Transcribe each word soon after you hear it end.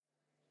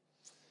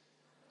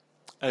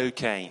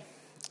Okay,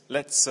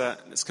 let's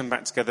come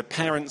back together.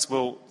 Parents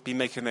will be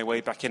making their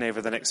way back in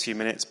over the next few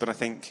minutes, but I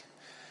think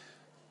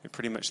we're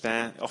pretty much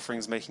there.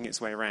 Offering's making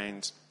its way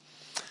around.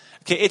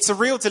 Okay, it's a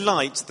real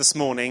delight this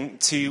morning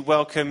to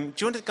welcome...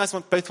 Do you guys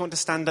both want to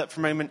stand up for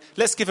a moment?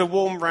 Let's give a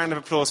warm round of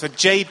applause for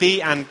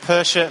JB and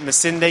Persha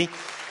Masindi.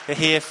 They're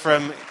here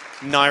from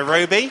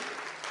Nairobi.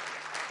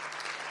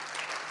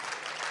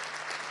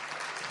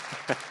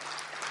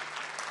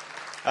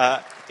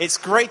 It's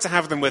great to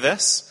have them with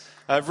us.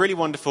 Really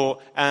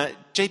wonderful.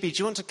 JB, do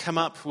you want to come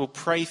up? We'll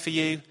pray for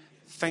you.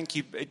 Thank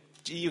you.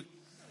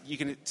 You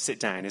can sit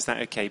down. Is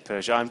that okay,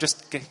 Persha? I'm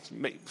just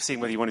seeing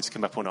whether you wanted to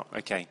come up or not.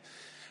 Okay.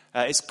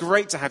 It's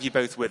great to have you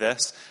both with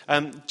us.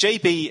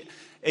 JB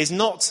is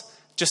not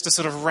just a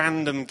sort of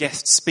random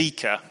guest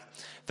speaker.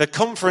 The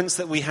conference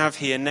that we have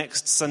here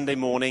next Sunday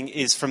morning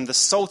is from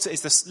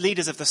the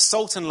leaders of the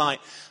Salt and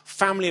Light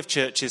family of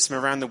churches from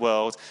around the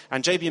world,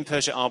 and JB and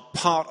Persha are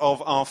part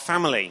of our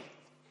family.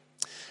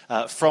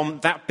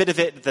 From that bit of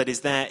it that is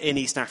there in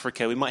East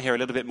Africa. We might hear a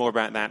little bit more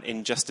about that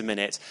in just a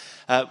minute.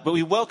 But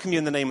we welcome you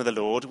in the name of the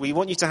Lord. We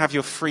want you to have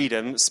your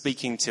freedom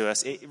speaking to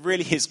us. It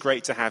really is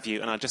great to have you,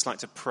 and I'd just like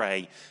to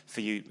pray for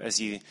you as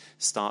you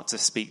start to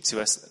speak to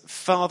us.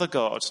 Father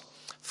God,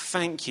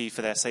 thank you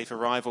for their safe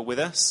arrival with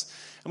us.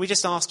 And we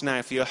just ask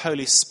now for your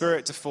Holy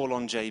Spirit to fall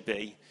on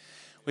JB.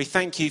 We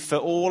thank you for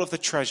all of the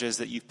treasures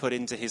that you've put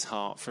into his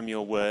heart from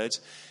your word.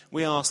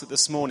 We ask that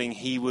this morning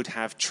he would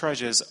have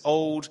treasures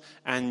old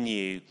and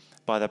new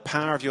by the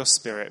power of your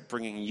Spirit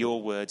bringing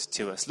your word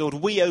to us. Lord,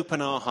 we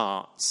open our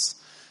hearts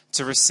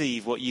to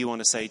receive what you want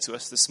to say to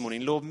us this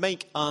morning. Lord,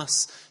 make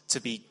us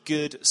to be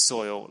good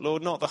soil.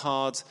 Lord, not the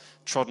hard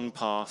trodden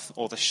path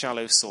or the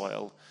shallow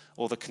soil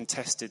or the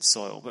contested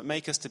soil, but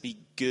make us to be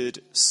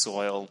good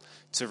soil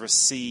to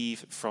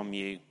receive from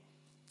you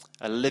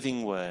a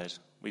living word.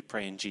 We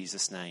pray in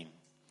Jesus' name.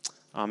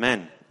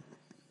 Amen.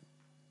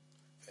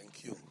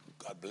 Thank you.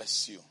 God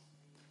bless you.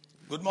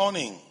 Good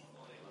morning.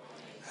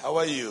 How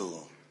are you?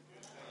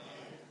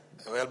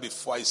 Well,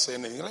 before I say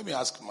anything, let me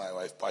ask my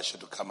wife, Pasha,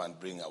 to come and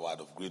bring a word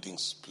of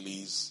greetings,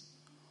 please.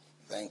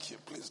 Thank you.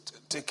 Please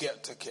take care.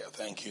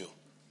 Thank you.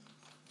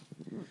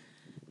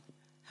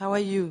 How are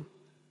you?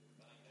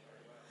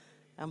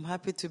 I'm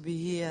happy to be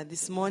here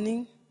this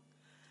morning.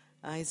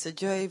 It's a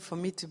joy for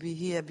me to be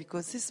here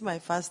because this is my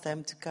first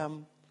time to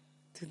come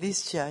to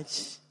this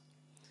church.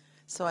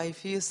 So I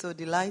feel so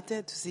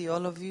delighted to see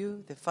all of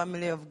you, the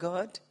family of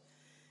God.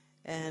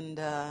 And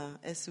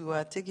as we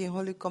were taking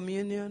Holy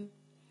Communion,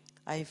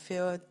 I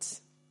felt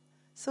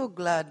so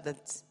glad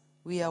that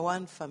we are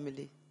one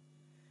family.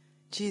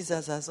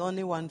 Jesus has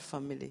only one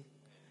family,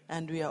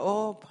 and we are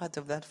all part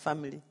of that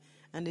family.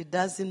 And it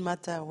doesn't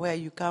matter where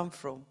you come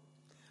from.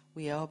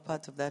 We are all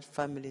part of that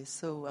family.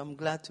 So I'm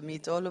glad to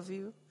meet all of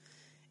you.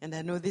 And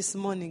I know this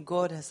morning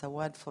God has a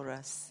word for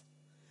us.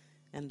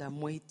 And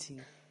I'm waiting.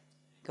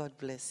 God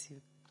bless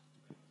you.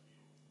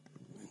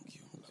 Thank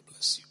you. God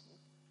bless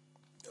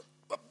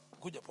you.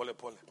 Kuja pole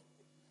pole.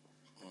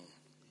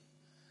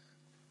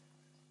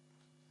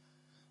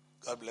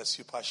 God bless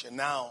you, Pasha.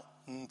 Now,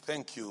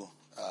 thank you,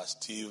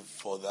 Steve,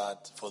 for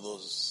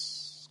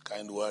those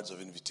kind words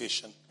of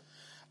invitation.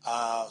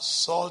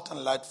 Salt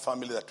and Light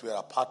family that we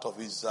are a part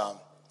of is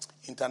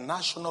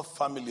international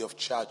family of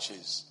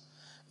churches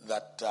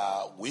that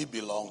we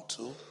belong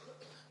to.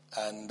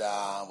 And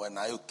when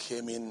I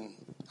came in,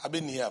 I've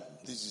been here.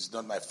 This is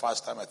not my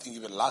first time. I think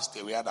even last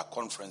year we had a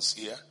conference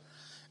here.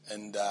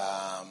 And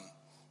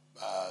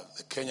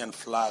the Kenyan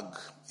flag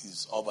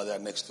is over there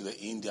next to the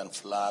Indian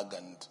flag.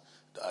 And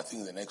I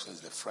think the next one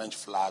is the French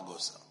flag or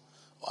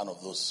one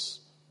of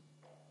those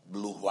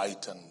blue,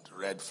 white, and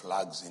red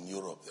flags in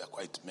Europe. There are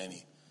quite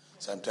many.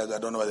 Sometimes I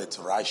don't know whether it's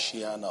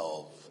Russian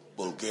or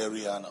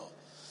Bulgarian,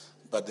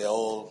 but they're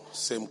all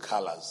same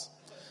colors.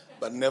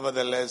 But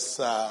nevertheless,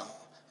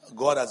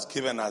 God has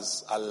given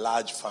us a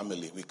large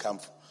family. We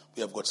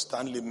have got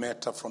Stanley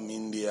Mehta from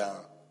India,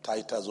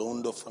 Titus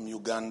Ondo from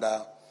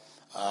Uganda,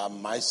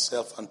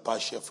 myself and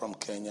Pasha from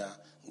Kenya,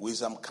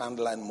 Wizam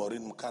Kandla and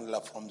Maureen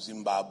Mkandla from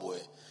Zimbabwe.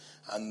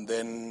 And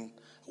then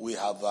we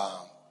have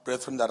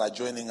brethren that are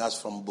joining us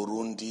from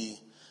Burundi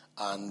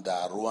and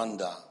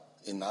Rwanda,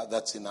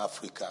 that's in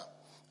Africa,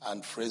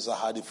 and Fraser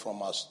Hardy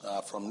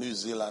from New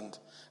Zealand.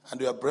 And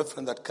we have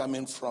brethren that come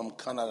in from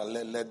Canada,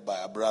 led by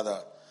a brother,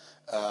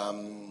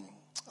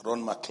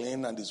 Ron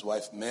McLean and his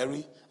wife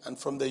Mary, and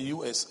from the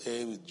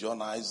USA with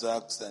John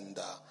Isaacs and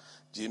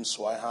Jim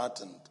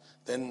Swihart. And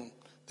then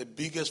the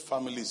biggest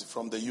families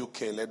from the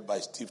UK, led by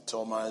Steve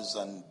Thomas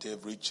and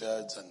Dave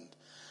Richards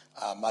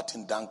and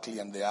Martin Dunkley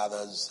and the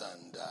others,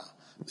 and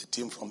the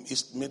team from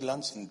East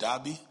Midlands in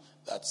Derby,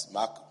 that's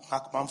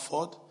Mark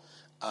Mumford.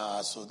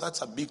 So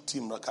that's a big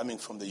team coming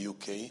from the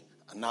UK.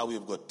 And now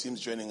we've got teams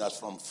joining us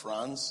from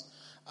France.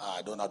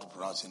 I don't know how to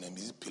pronounce his name.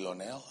 Is it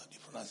Pilonel? How do you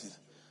pronounce it?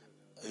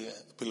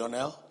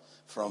 Pilonel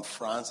from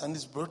France. And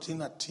he's brought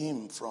in a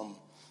team from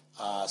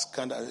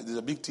there's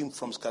a big team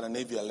from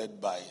Scandinavia led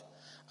by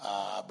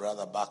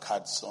Brother Bach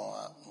Hudson.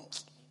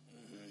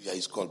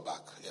 He's called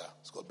Bach. Yeah,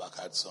 it's called Bach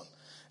Hudson.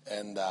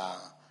 And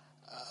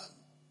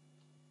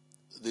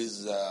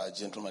this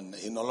gentleman,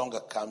 he no longer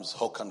comes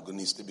Håkan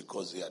Guniste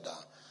because he had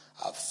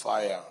a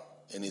fire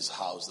in his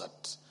house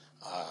that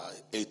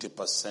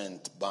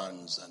 80%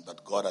 burns,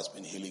 but God has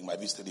been healing him. I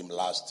visited him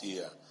last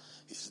year.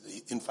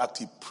 In fact,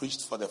 he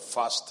preached for the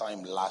first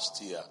time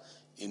last year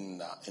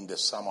in the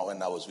summer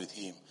when I was with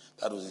him.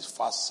 That was his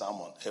first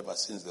sermon ever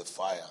since the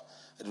fire.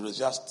 It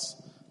was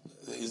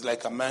he's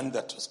like a man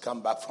that has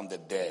come back from the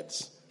dead.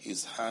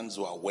 His hands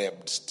were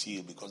webbed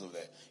still because of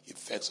the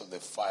effects of the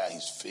fire.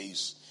 His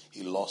face,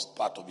 he lost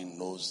part of his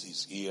nose,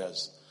 his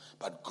ears.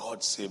 But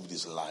God saved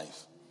his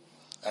life.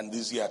 And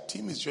this year,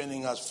 team is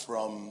joining us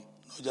from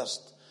not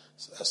just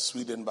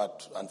Sweden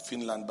and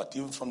Finland, but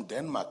even from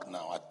Denmark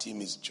now. Our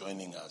team is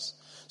joining us.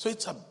 So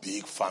it's a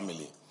big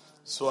family.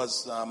 So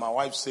as my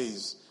wife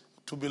says,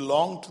 to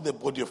belong to the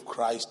body of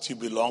Christ, you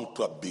belong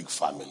to a big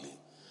family.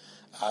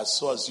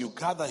 So as you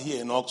gather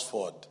here in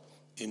Oxford,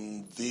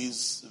 in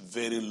these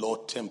very low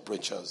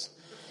temperatures,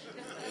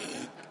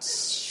 it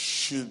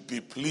should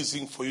be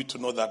pleasing for you to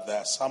know that there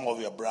are some of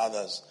your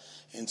brothers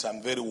in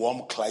some very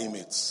warm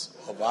climates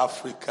of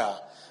Africa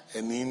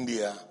and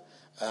India,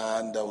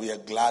 and we are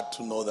glad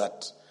to know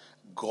that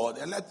God,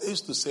 and like they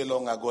used to say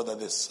long ago that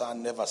the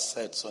sun never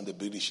sets on the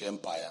British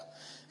Empire.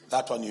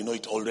 That one,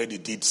 it already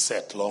did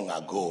set long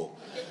ago.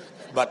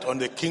 But on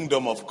the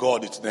kingdom of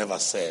God, it never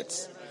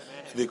sets.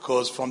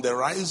 Because from the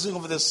rising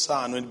of the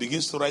sun, when it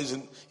begins to rise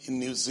in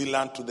New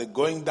Zealand, to the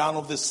going down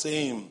of the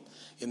same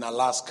in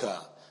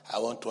Alaska, I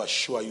want to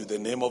assure you the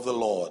name of the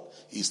Lord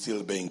is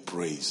still being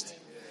praised.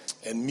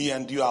 And me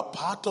and you are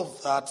part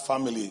of that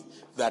family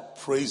that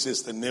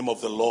praises the name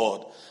of the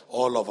Lord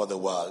all over the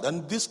world.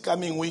 And this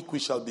coming week we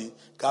shall be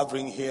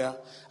gathering here.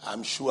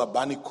 I'm sure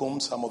Barney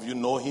Coombs, some of you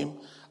know him,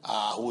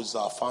 who is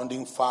our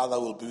founding father,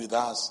 will be with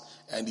us.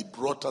 And he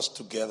brought us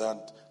together.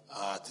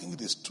 I think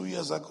it is 2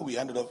 years ago, we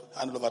handed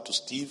over to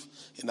Steve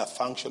in a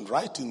function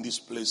right in this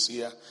place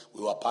here.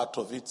 We were part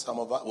of it. Some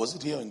of us, was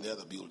it here or in the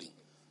other building?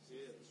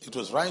 It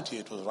was right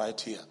here.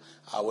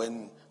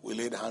 When we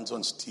laid hands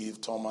on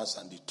Steve Thomas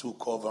and he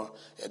took over,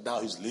 and now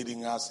he's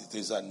leading us. It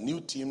is a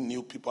new team,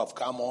 new people have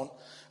come on.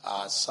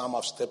 Some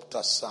have stepped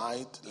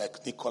aside,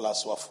 like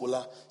Nicholas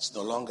Wafula is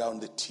no longer on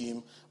the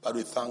team, but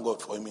we thank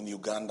God for him in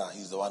Uganda.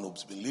 He's the one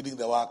who's been leading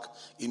the work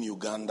in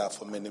Uganda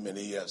for many,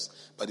 many years.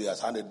 But he has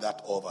handed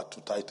that over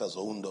to Titus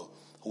Oundo,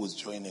 who is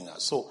joining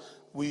us. So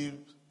we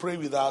pray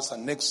with us,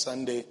 and next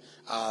Sunday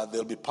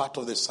they'll be part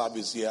of the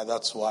service here.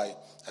 That's why,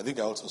 I think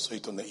I also saw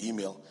it on the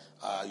email,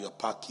 your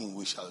parking,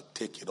 we shall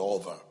take it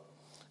over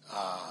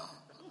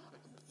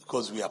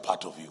because we are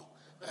part of you.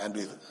 And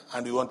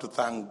we want to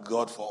thank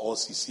God for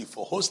OCC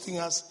for hosting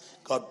us.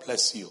 God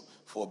bless you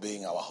for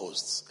being our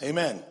hosts.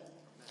 Amen.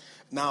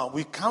 Now,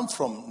 we come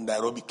from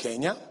Nairobi,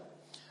 Kenya.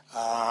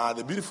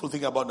 The beautiful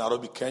thing about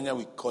Nairobi, Kenya,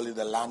 we call it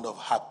the land of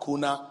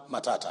Hakuna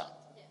Matata.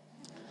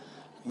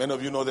 Many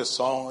of you know the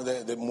song,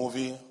 the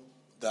movie,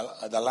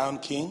 The Lion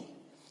King.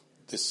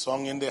 The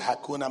song in the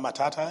Hakuna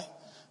Matata.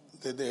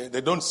 They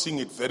don't sing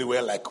it very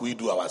well like we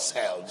do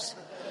ourselves.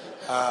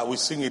 We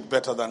sing it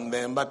better than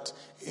them, but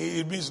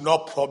it means no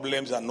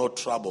problems and no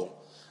trouble.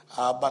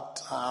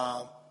 But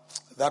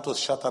that was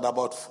shattered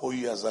about 4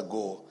 years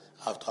ago.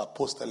 After a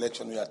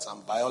post-election, we had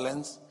some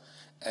violence,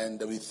 and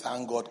we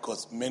thank God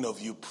because many of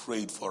you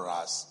prayed for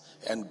us,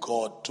 and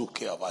God took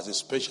care of us,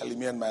 especially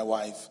me and my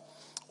wife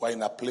were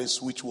in a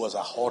place which was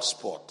a hot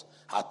spot.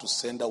 I had to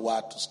send a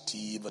word to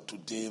Steve, to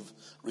Dave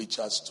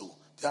Richards, to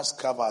just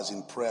cover us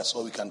in prayer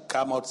so we can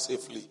come out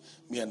safely,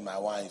 me and my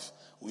wife.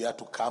 We had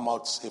to come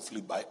out safely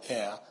by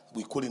air.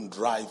 We couldn't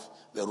drive.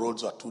 The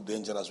roads were too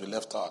dangerous. We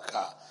left our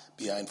car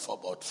behind for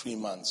about 3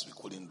 months. We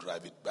couldn't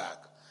drive it back.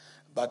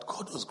 But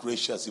God was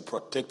gracious. He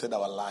protected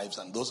our lives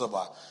and those of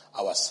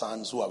our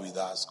sons who are with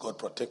us. God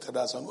protected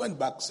us and went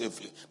back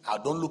safely. Now,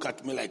 don't look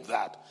at me like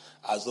that,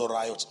 as though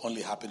riots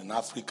only happen in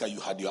Africa. You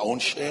had your own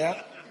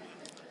share.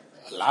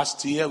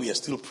 Last year, we are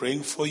still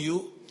praying for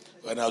you.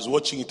 When I was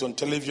watching it on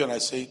television, I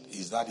said,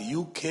 is that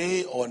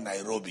UK or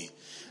Nairobi?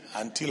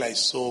 Until I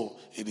saw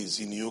it is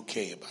in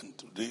UK.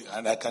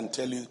 And I can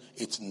tell you,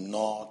 it's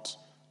not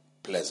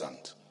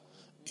pleasant.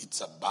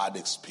 It's a bad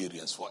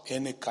experience for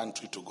any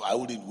country to go. I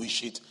wouldn't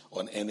wish it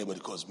on anybody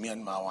because me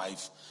and my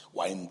wife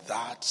were in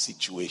that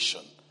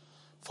situation.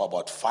 For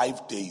about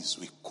 5 days,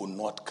 we could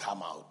not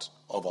come out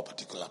of a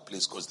particular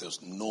place because there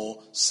was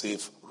no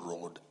safe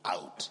road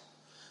out.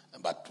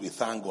 But we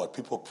thank God.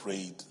 People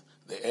prayed.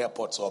 The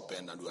airport's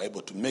opened and we were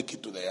able to make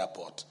it to the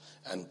airport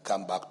and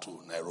come back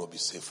to Nairobi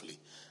safely.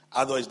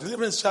 Otherwise,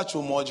 Deliverance Church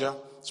Umoja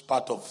is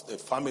part of the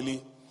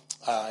family,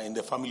 in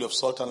the family of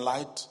Salt and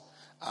Light.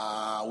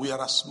 We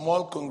are a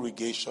small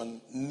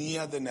congregation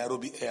near the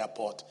Nairobi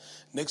airport.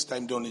 Next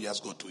time, don't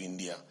just go to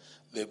India.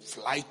 The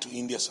flight to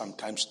India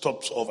sometimes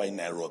stops over in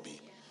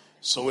Nairobi.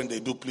 So when they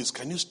do, please,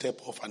 can you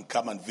step off and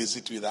come and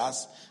visit with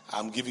us?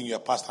 I'm giving you a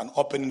pastor an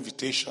open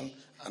invitation.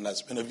 And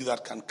as many of you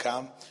that can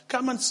come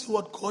and see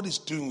what God is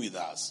doing with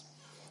us.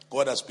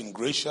 God has been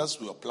gracious.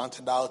 We were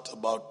planted out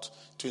about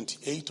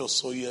 28 or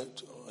so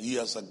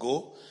years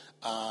ago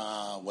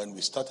when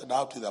we started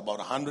out with about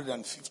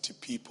 150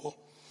 people.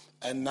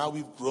 And now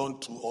we've grown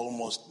to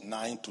almost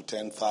 9,000 to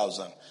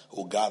 10,000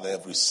 who gather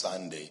every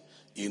Sunday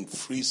in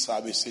free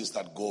services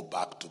that go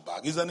back to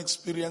back. It's an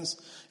experience,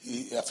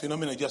 a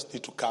phenomenon you just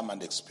need to come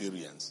and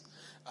experience.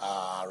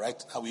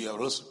 Right now we are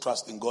also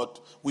trusting God.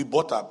 We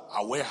bought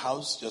a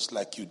warehouse just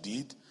like you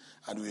did,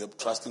 and we are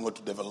trusting God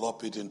to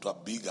develop it into a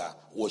bigger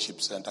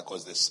worship center,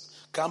 because this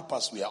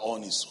campus we are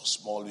on is so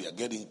small. We are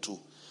getting to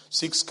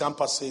 6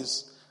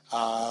 campuses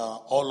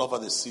all over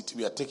the city.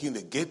 We are taking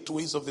the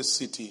gateways of the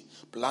city,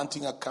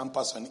 planting a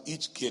campus on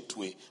each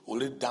gateway. We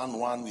already done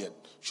one. We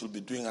should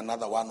be doing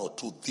another 1 or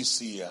 2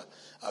 this year,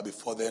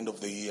 before the end of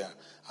the year,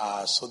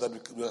 so that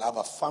we will have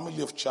a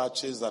family of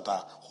churches that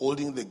are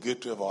holding the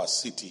gateway of our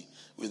city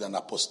with an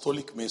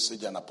apostolic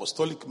message, an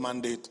apostolic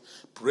mandate,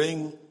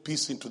 praying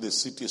peace into the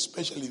city,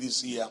 especially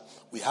this year.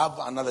 We have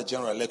another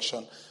general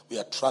election. We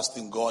are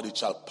trusting God it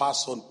shall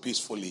pass on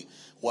peacefully.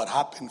 What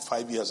happened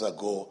 5 years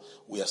ago,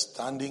 we are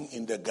standing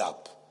in the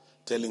gap,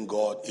 telling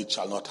God it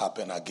shall not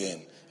happen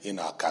again in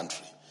our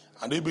country.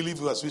 And we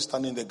believe as we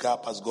stand in the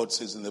gap, as God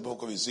says in the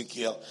book of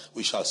Ezekiel,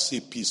 we shall see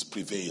peace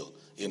prevail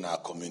in our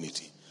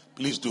community.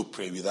 Please do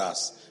pray with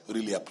us. We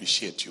really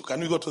appreciate you. Can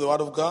we go to the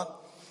Word of God?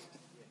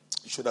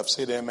 You should have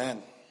said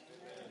amen.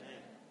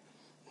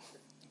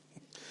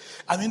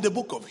 I'm in the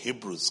book of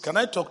Hebrews. Can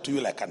I talk to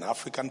you like an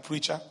African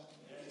preacher?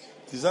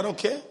 Is that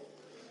okay?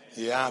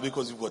 Yeah,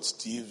 because you've got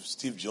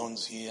Steve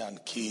Jones here,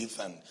 and Keith,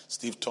 and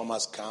Steve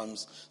Thomas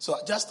comes. So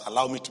just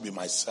allow me to be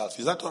myself.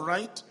 Is that all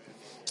right?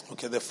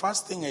 Okay, the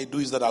first thing I do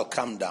is that I'll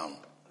calm down.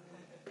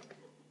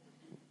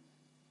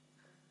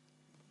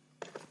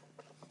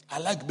 I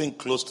like being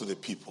close to the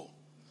people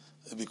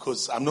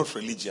because I'm not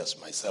religious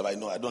myself. I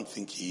know I don't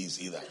think he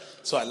is either.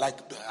 So I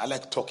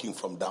like talking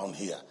from down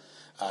here.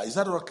 Is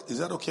that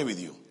okay with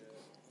you?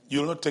 You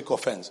will not take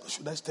offense.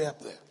 Should I stay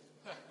up there?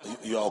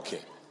 You are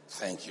okay.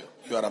 Thank you.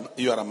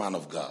 You are a man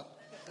of God.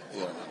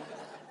 You are a man.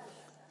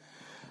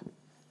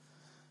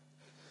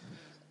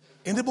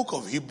 In the book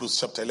of Hebrews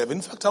chapter 11,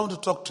 in fact, I want to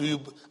talk to you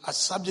a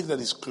subject that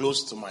is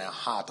close to my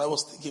heart. I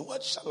was thinking,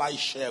 what shall I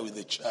share with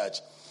the church?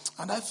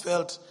 And I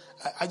felt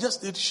I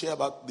just need to share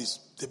about this,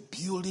 the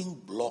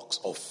building blocks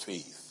of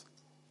faith.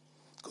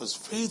 Because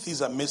faith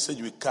is a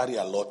message we carry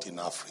a lot in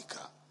Africa.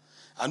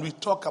 And we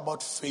talk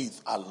about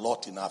faith a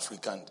lot in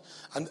Africa.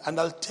 And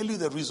I'll tell you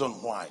the reason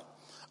why.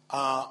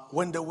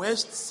 When the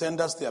West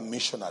send us their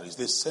missionaries,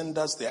 they send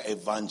us their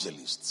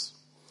evangelists.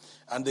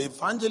 And the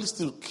evangelists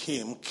who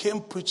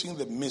came preaching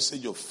the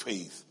message of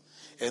faith.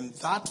 And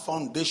that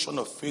foundation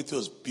of faith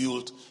was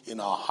built in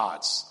our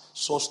hearts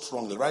so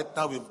strongly. Right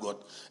now we've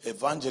got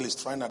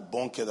evangelists Reinhard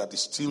Bonke that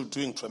is still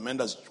doing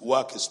tremendous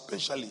work,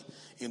 especially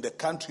in the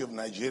country of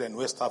Nigeria and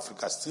West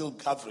Africa, still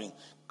gathering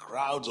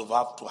crowds of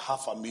up to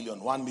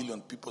 500,000, 1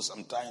 million people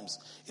sometimes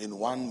in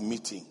one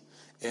meeting.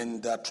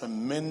 And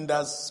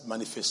tremendous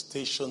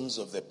manifestations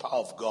of the power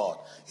of God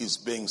is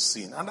being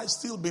seen. And I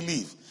still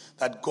believe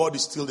that God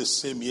is still the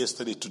same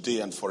yesterday,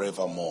 today, and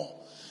forevermore.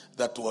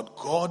 That what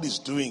God is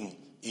doing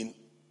in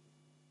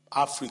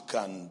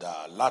Africa and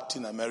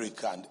Latin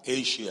America and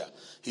Asia,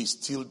 He's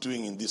still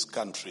doing in this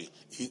country.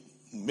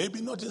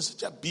 Maybe not in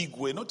such a big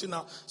way, not in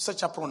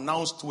such a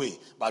pronounced way,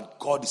 but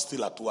God is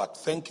still at work.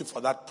 Thank you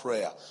for that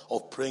prayer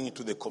of praying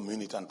into the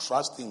community and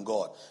trusting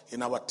God.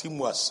 In our team,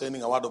 we are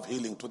sending a word of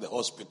healing to the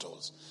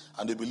hospitals,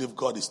 and we believe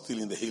God is still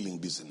in the healing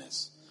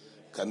business.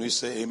 Can we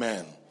say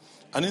amen?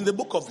 And in the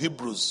book of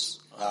Hebrews,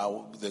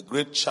 the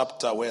great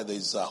chapter where there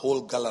is a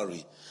whole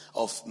gallery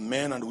of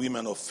men and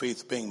women of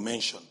faith being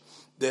mentioned,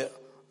 there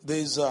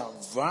is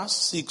verse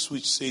 6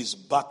 which says,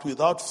 "But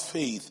without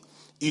faith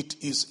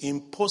it is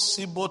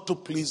impossible to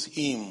please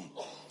Him.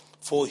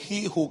 For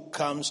he who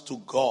comes to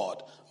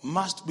God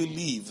must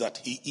believe that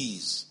He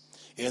is,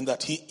 and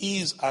that He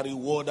is a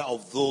rewarder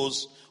of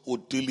those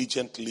who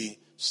diligently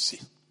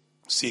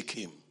seek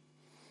Him."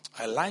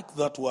 I like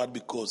that word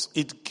because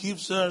it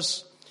gives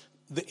us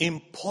the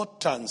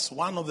importance,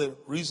 one of the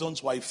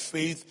reasons why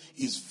faith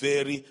is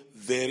very,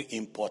 very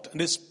important.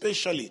 And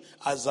especially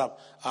as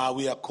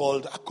we are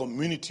called a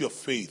community of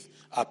faith,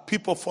 a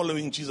people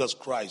following Jesus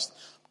Christ,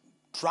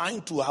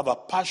 trying to have a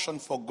passion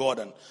for God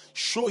and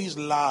show His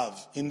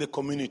love in the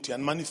community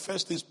and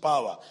manifest His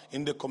power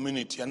in the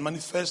community and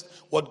manifest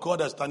what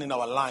God has done in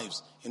our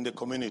lives in the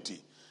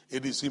community.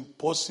 It is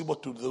impossible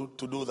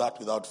to do that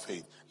without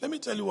faith. Let me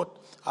tell you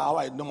how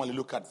I normally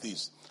look at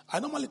this.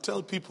 I normally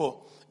tell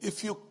people,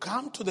 if you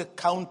come to the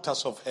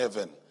counters of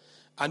heaven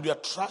and you are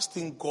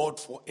trusting God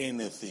for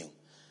anything,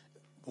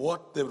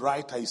 what the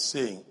writer is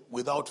saying,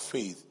 without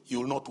faith,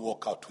 you will not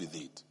walk out with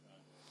it.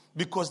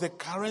 Because the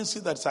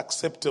currency that's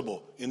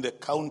acceptable in the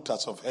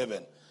counters of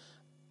heaven,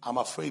 I'm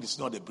afraid it's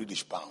not the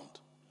British pound.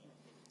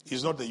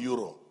 It's not the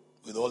euro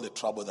with all the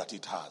trouble that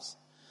it has.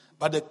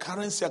 But the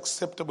currency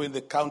acceptable in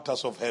the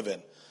counters of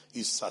heaven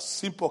is a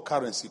simple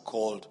currency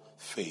called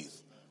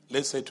faith.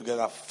 Let's say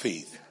together,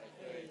 faith.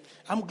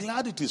 I'm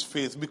glad it is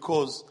faith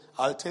because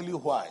I'll tell you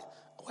why.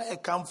 Where I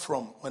come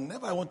from,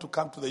 whenever I want to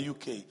come to the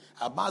UK,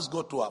 I must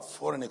go to a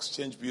foreign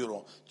exchange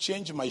bureau,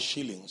 change my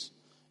shillings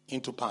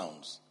into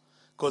pounds.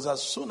 Because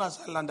as soon as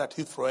I land at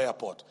Heathrow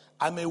Airport,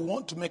 I may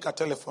want to make a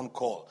telephone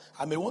call.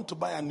 I may want to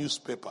buy a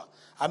newspaper.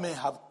 I may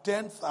have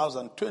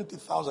 10,000,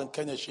 20,000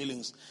 Kenya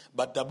shillings,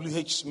 but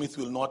W.H. Smith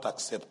will not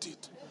accept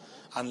it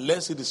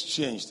unless it is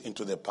changed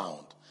into the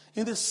pound.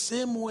 In the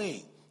same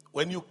way,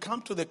 when you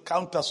come to the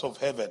counters of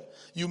heaven,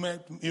 you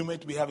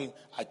might be having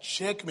a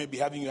check, you may be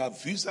having your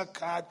Visa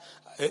card,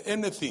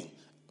 anything,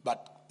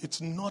 but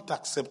it's not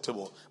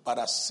acceptable. But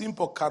a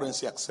simple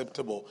currency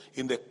acceptable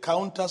in the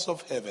counters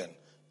of heaven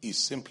is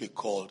simply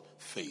called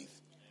faith.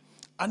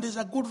 And there's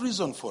a good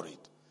reason for it.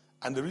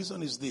 And the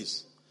reason is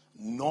this: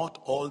 not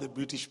all the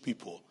British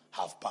people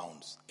have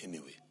pounds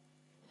anyway.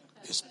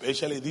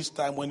 Especially this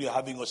time when you're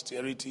having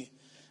austerity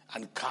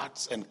and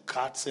cuts and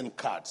cuts and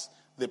cuts.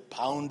 The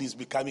pound is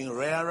becoming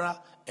rarer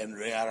and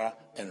rarer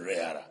and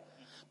rarer.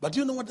 But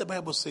you know what the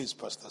Bible says,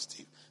 Pastor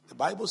Steve? The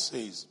Bible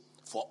says,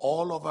 for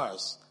all of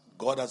us,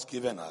 God has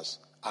given us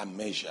a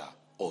measure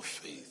of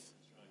faith.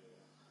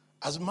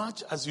 As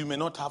much as you may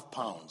not have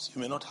pounds,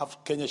 you may not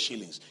have Kenya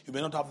shillings, you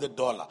may not have the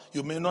dollar,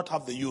 you may not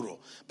have the euro,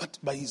 but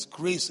by his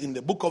grace, in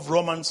the book of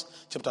Romans,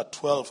 chapter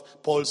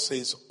 12, Paul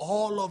says,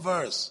 all of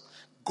us,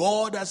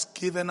 God has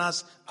given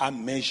us a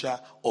measure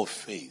of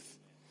faith.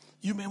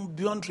 You may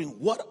be wondering,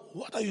 what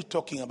are you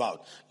talking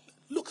about?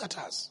 Look at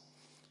us.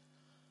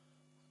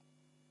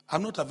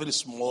 I'm not a very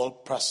small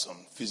person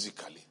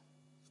physically,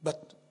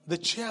 but the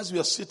chairs we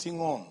are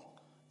sitting on,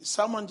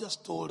 someone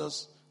just told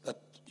us that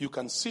you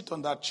can sit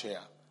on that chair,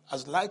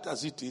 as light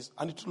as it is,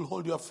 and it will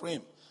hold your frame.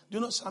 Do you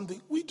know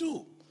something? We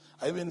do.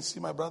 I even see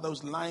my brother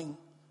who's lying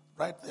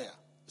right there.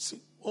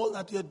 See, all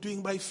that we are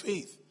doing by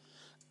faith.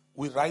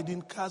 We ride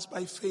in cars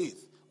by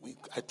faith.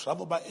 I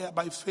travel by air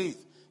by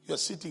faith. You are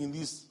sitting in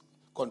this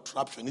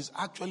contraption. It's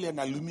actually an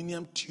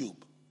aluminum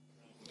tube.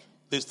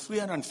 There's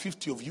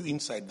 350 of you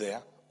inside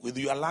there with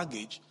your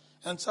luggage,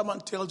 and someone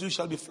tells you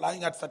shall be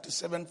flying at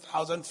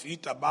 37,000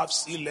 feet above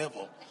sea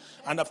level,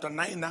 and after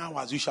 9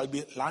 hours you shall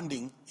be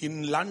landing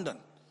in London.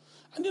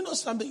 And you know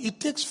something? It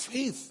takes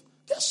faith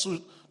just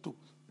to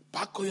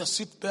buckle your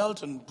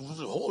seatbelt and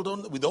hold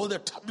on with all the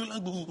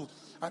turbulence.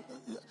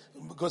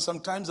 Because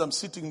sometimes I'm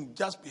sitting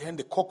just behind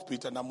the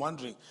cockpit and I'm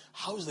wondering,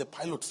 how is the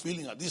pilot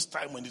feeling at this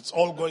time when it's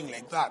all going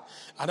like that?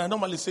 And I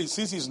normally say,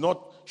 since he's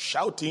not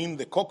shouting in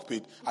the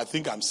cockpit, I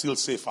think I'm still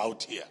safe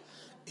out here.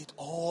 It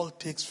all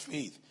takes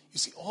faith. You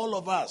see, all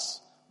of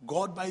us,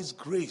 God by his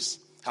grace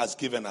has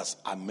given us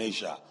a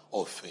measure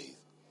of faith.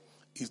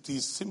 It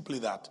is simply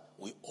that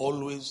we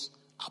always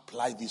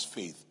apply this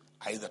faith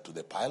either to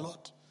the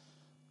pilot,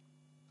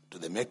 to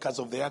the makers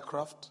of the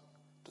aircraft,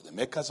 to the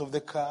makers of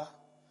the car,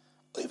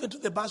 or even to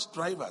the bus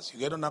drivers. You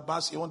get on a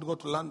bus, you want to go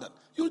to London.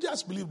 You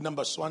just believe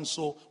number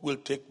so-and-so will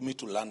take me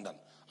to London.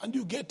 And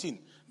you get in.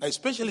 Now,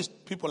 especially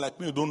people like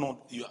me who don't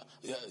know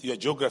your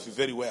geography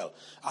very well.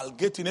 I'll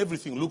get in,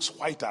 everything looks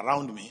white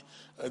around me.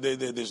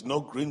 There's no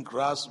green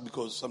grass,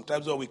 because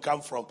sometimes where we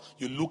come from,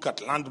 you look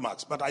at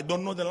landmarks, but I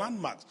don't know the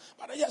landmarks.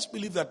 But I just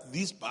believe that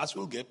this bus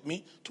will get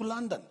me to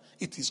London.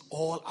 It is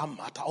all a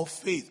matter of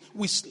faith.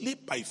 We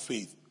sleep by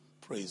faith.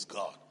 Praise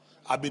God.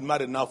 I've been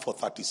married now for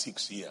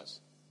 36 years.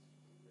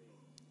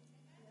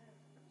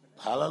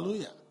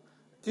 Hallelujah.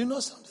 You know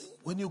something?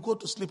 When you go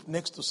to sleep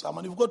next to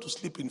someone, you've got to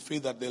sleep in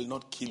faith that they'll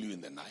not kill you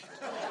in the night.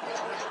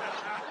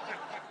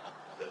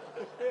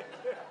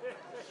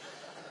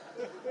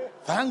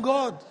 Thank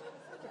God.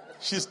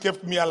 She's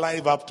kept me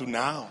alive up to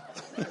now.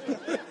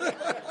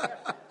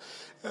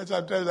 And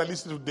sometimes I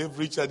listen to Dave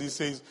Richard, he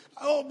says,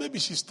 oh, maybe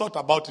she's thought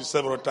about it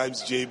several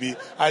times, JB.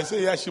 I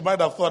say, yeah, she might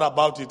have thought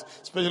about it,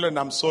 especially when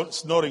I'm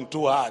snoring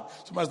too hard.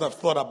 She must have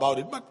thought about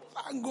it. But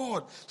thank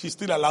God, she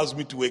still allows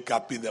me to wake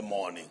up in the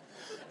morning.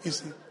 You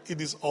see,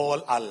 it is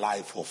all a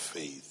life of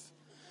faith.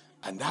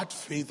 And that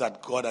faith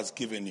that God has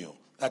given you,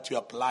 that you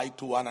apply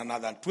to one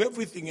another and to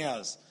everything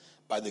else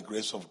by the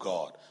grace of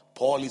God.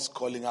 Paul is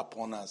calling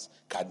upon us,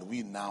 can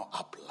we now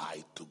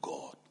apply to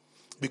God?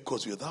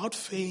 Because without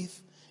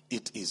faith,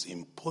 it is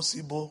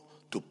impossible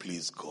to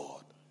please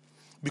God.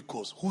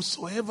 Because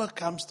whosoever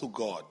comes to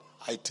God,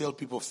 I tell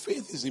people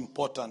faith is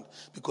important,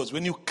 because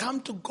when you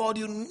come to God,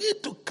 you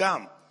need to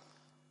come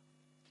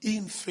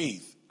in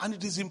faith. And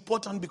it is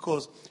important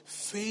because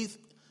faith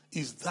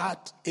is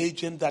that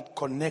agent that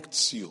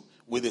connects you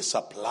with the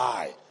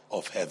supply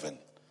of heaven.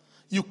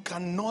 You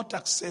cannot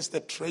access the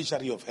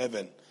treasury of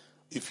heaven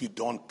if you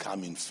don't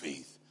come in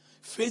faith.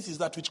 Faith is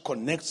that which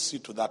connects you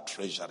to that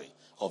treasury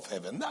of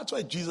heaven. That's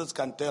why Jesus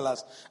can tell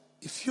us,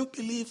 if you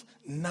believe,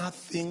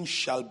 nothing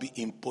shall be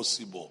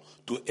impossible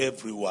to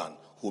everyone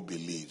who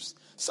believes.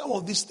 Some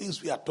of these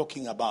things we are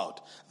talking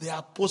about, they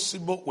are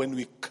possible when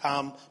we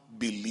come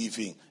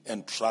believing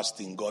and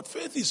trusting God.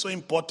 Faith is so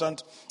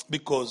important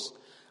because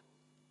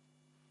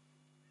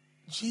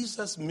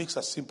Jesus makes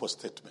a simple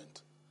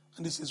statement.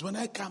 And he says, when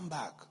I come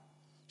back,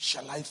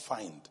 shall I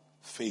find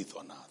faith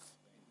on earth?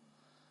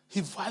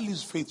 He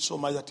values faith so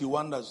much that he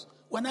wonders,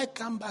 when I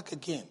come back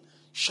again,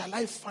 shall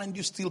I find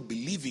you still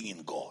believing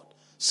in God,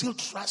 still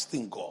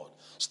trusting God,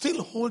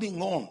 still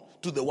holding on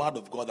to the word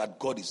of God that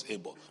God is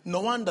able?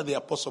 No wonder the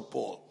Apostle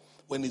Paul,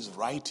 when he's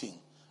writing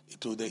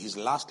his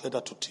last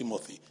letter to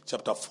Timothy,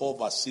 chapter 4,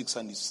 verse 6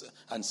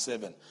 and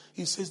 7.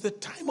 He says, the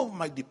time of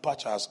my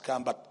departure has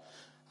come, but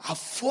I've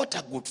fought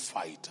a good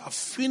fight. I've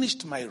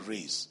finished my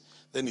race.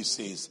 Then he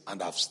says,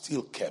 and I've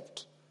still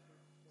kept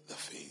the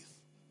faith.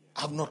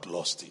 I've not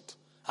lost it.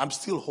 I'm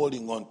still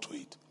holding on to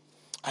it.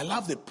 I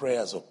love the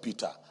prayers of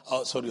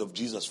of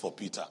Jesus for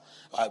Peter.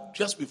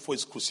 Just before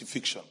his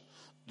crucifixion,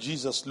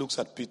 Jesus looks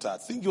at Peter. I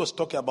think he was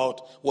talking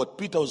about what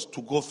Peter was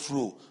to go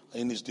through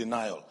in his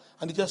denial.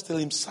 And he just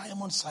tells him,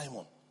 Simon,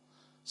 Simon,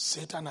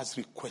 Satan has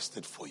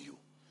requested for you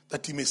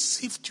that he may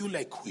sift you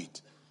like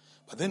wheat.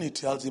 But then he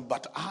tells him,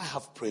 but I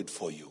have prayed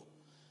for you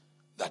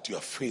that your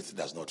faith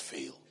does not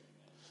fail.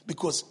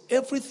 Because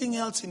everything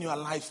else in your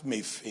life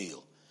may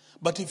fail.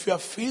 But if your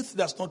faith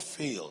does not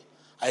fail,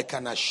 I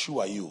can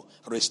assure you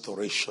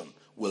restoration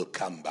will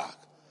come back.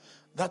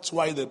 That's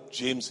why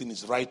James in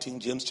his writing,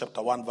 James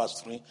chapter 1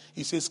 verse 3,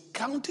 he says,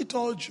 count it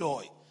all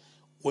joy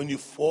when you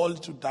fall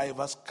into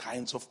diverse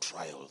kinds of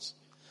trials.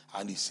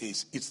 And he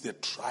says, it's the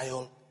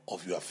trial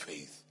of your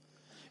faith.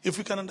 If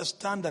we can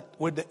understand that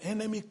when the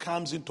enemy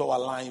comes into our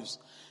lives,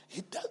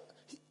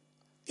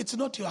 it's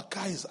not your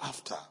car he's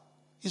after.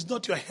 It's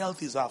not your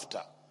health he's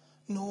after.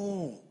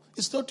 No,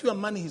 it's not your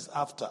money he's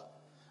after.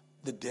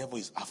 The devil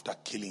is after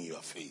killing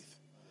your faith.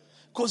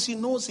 Because he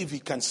knows if he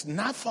can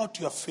snuff out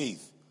your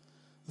faith,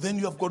 then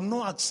you have got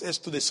no access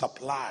to the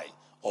supply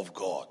of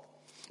God.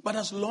 But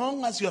as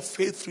long as your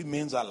faith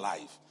remains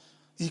alive,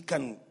 he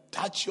can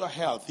touch your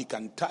health, he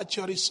can touch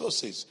your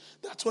resources.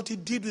 That's what he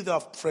did with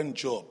our friend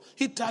Job.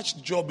 He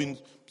touched Job in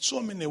so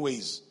many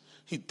ways.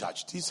 He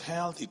touched his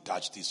health, he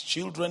touched his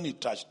children, he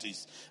touched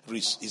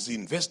his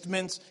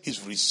investments,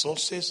 his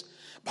resources.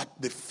 But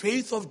the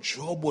faith of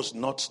Job was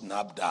not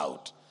snubbed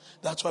out.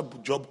 That's why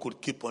Job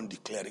could keep on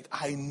declaring,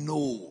 I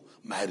know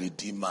my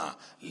Redeemer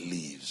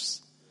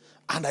lives.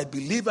 And I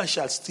believe I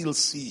shall still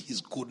see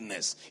his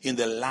goodness in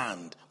the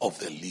land of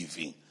the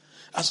living.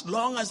 As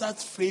long as that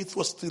faith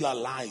was still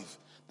alive,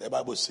 the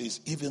Bible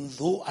says, even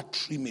though a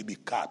tree may be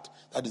cut,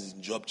 that is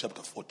in Job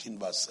chapter 14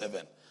 verse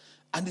 7,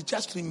 and it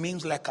just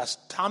remains like a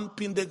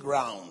stump in the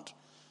ground, it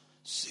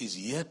says,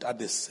 yet at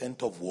the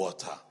scent of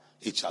water,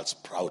 it shall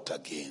sprout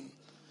again.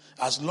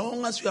 As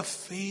long as your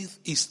faith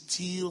is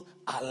still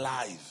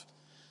alive,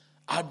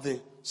 at the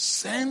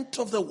scent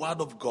of the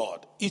word of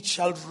God, it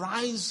shall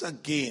rise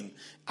again,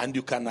 and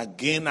you can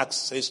again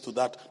access to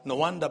that. No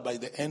wonder by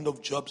the end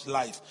of Job's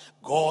life,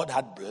 God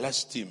had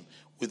blessed him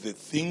with the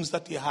things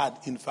that he had,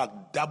 in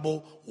fact,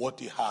 double what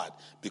he had,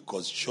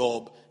 because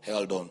Job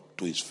held on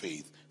to his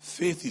faith.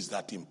 Faith is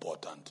that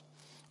important.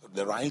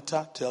 The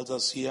writer tells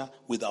us here,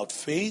 without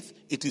faith,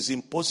 it is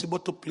impossible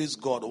to please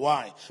God.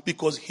 Why?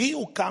 Because he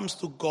who comes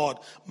to God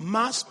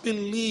must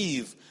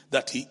believe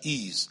that he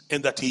is,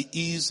 and that he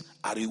is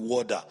a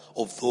rewarder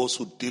of those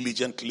who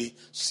diligently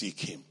seek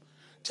him.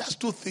 Just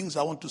two things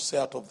I want to say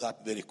out of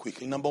that very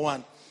quickly. Number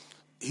one,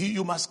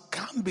 you must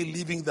come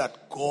believing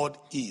that God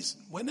is.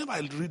 Whenever I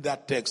read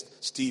that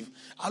text, Steve,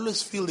 I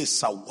always feel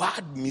there's a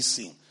word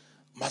missing.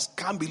 Must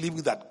come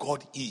believing that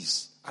God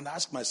is. And I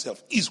ask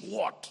myself, is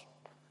what?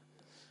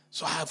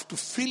 So I have to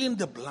fill in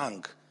the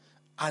blank.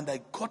 And I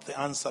got the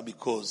answer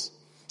because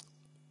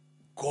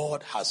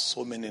God has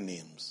so many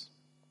names.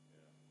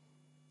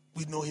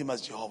 We know him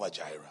as Jehovah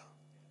Jireh,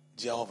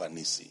 Jehovah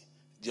Nissi,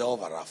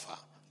 Jehovah Rapha,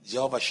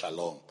 Jehovah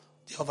Shalom,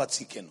 Jehovah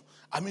Tzidkenu.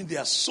 I mean, there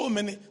are so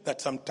many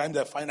that sometimes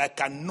I find I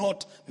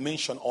cannot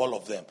mention all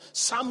of them.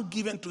 Some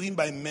given to him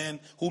by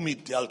men whom he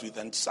dealt with,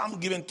 and some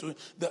given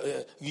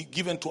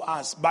to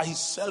us by his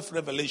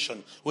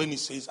self-revelation when he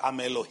says,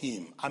 I'm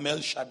Elohim, I'm El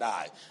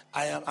Shaddai,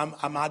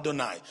 I'm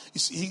Adonai.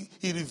 He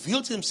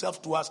reveals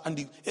himself to us,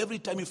 and every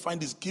time you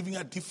find he's giving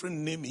a different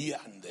name here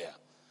and there.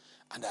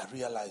 And I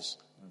realize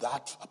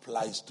that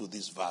applies to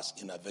this verse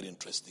in a very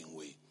interesting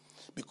way.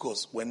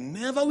 Because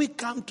whenever we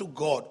come to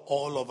God,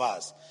 all of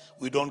us,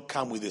 we don't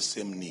come with the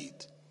same need.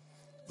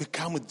 We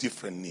come with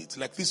different needs.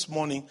 Like this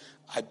morning,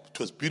 it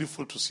was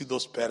beautiful to see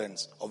those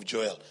parents of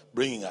Joel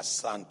bringing a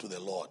son to the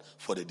Lord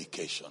for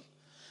dedication.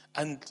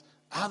 And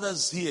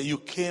others here, you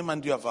came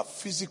and you have a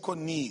physical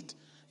need.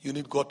 You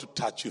need God to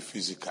touch you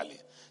physically.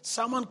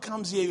 Someone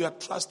comes here, you are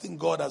trusting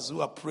God as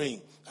you are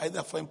praying,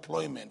 either for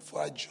employment,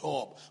 for a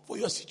job, for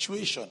your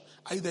situation,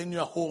 either in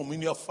your home,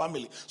 in your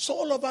family. So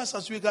all of us,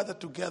 as we gather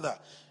together,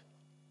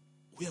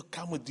 we have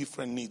come with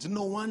different needs.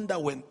 No wonder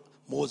when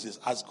Moses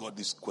asked God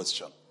this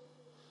question,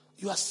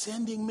 you are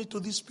sending me to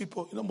these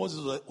people. You know,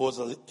 Moses was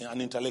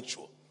an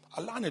intellectual,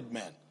 a learned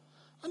man.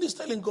 And he's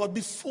telling God,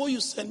 before you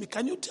send me,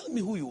 can you tell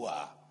me who you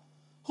are?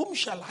 Whom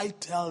shall I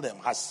tell them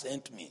has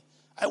sent me?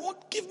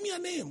 Give me a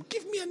name.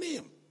 Give me a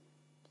name.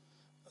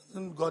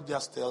 And God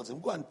just tells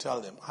him, go and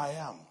tell them, I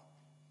am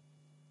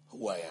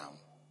who I am.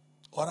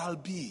 Or I'll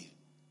be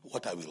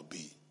what I will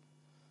be.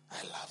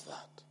 I love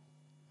that.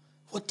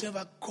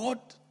 Whatever God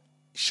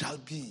shall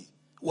be,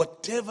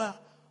 whatever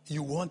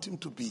you want him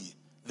to be,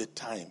 the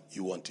time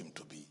you want him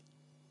to be.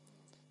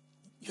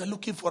 You're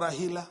looking for a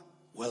healer?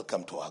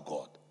 Welcome to our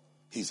God.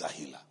 He's a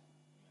healer.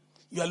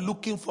 You are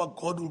looking for a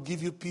God who will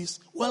give you peace?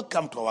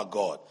 Welcome to our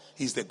God.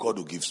 He's the God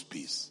who gives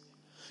peace.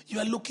 You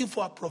are looking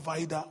for a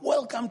provider.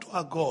 Welcome to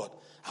our God.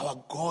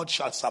 Our God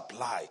shall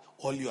supply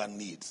all your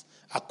needs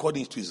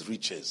according to his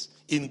riches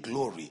in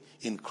glory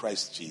in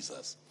Christ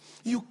Jesus.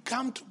 You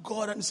come to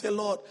God and say,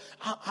 Lord,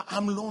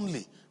 I'm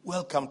lonely.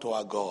 Welcome to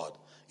our God.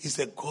 He's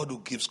a God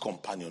who gives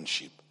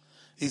companionship.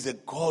 He's a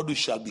God who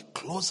shall be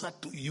closer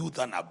to you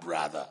than a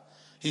brother.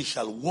 He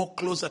shall walk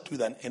closer to you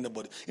than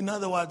anybody. In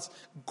other words,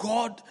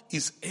 God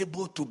is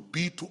able to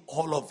be to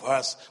all of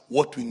us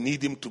what we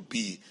need him to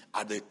be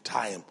at the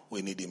time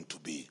we need him to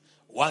be.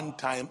 One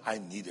time I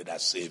needed a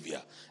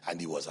savior,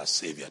 and he was a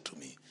savior to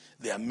me.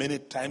 There are many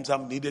times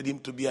I've needed him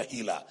to be a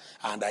healer,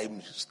 and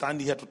I'm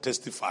standing here to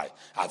testify.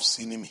 I've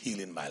seen him heal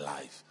in my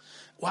life.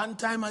 One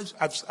time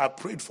I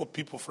prayed for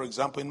people, for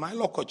example, in my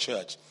local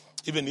church.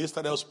 Even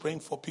yesterday I was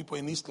praying for people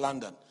in East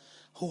London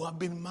who have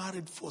been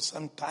married for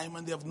some time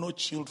and they have no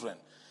children.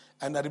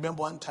 And I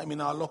remember one time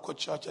in our local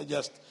church,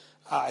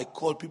 I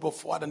called people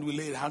forward and we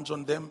laid hands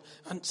on them.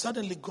 And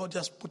suddenly God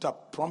just put a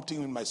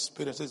prompting in my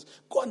spirit and says,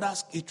 go and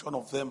ask each one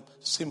of them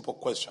simple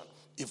question.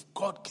 If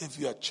God gave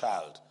you a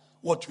child,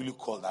 what will you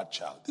call that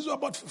child? These were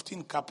about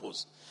 15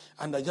 couples.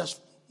 And I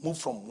just moved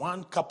from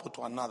one couple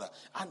to another.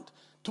 And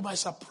to my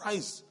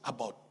surprise,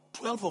 about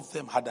 12 of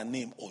them had a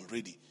name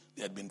already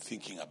they had been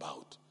thinking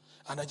about.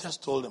 And I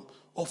just told them,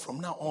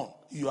 from now on,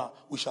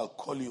 we shall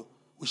call you,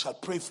 we shall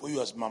pray for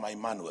you as Mama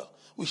Emmanuel.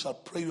 We shall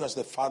pray you as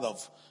the father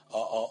of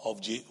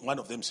one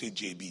of them said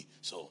JB.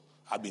 So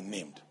I've been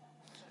named.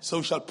 So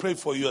we shall pray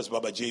for you as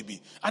Baba JB.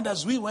 And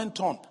as we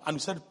went on and we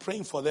started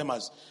praying for them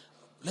as,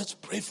 let's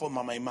pray for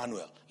Mama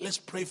Emmanuel. Let's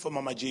pray for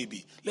Mama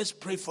JB. Let's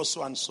pray for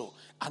so and so.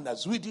 And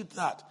as we did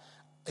that,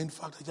 in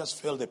fact, I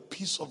just felt the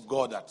peace of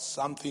God that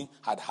something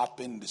had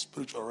happened in the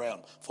spiritual realm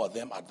for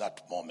them at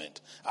that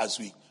moment. As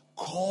we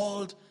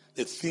called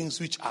the things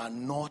which are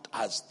not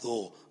as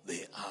though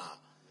they are.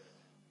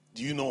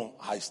 Do you know,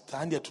 I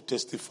stand here to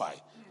testify.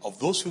 Of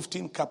those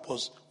 15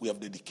 couples, we have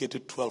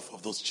dedicated 12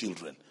 of those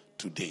children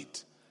to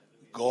date.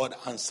 God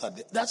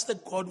answered. That's the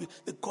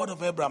God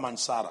of Abraham and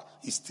Sarah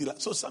is still.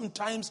 So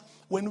sometimes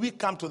when we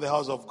come to the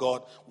house of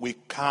God, we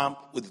come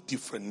with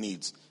different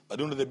needs. But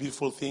you know the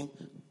beautiful thing?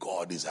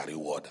 God is a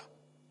rewarder.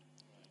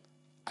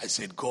 I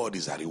said God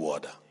is a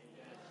rewarder.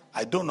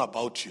 I don't know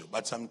about you,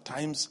 but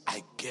sometimes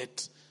I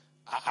get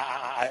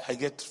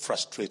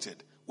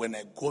frustrated when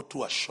I go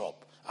to a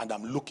shop and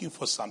I'm looking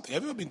for something.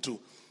 Have you ever been to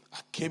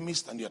a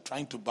chemist and you're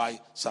trying to buy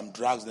some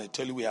drugs and they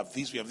tell you we have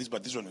this,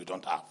 but this one we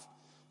don't have?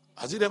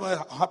 Has it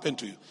ever happened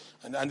to you?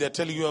 And they're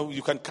telling you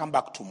you can come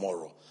back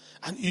tomorrow.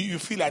 And you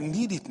feel I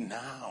need it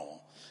now.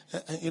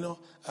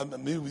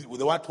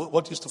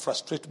 What used to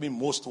frustrate me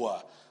most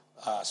were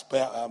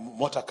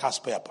motor car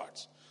spare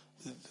parts.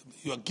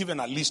 You are given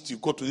a list, you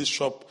go to this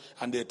shop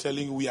and they're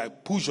telling you we are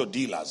Peugeot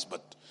dealers,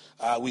 but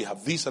we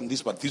have this and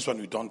this, but this one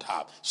we don't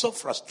have. So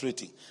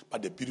frustrating.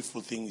 But the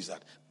beautiful thing is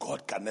that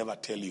God can never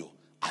tell you,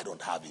 I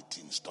don't have it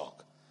in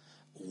stock.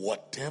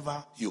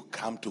 Whatever you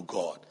come to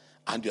God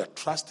and you're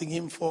trusting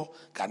him for,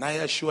 can I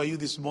assure you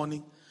this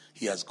morning,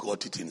 he has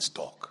got it in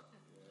stock.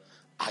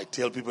 I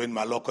tell people in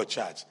my local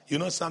church, you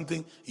know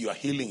something? Your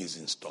healing is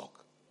in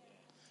stock.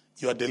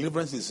 Your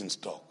deliverance is in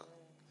stock.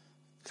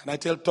 Can I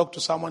talk to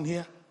someone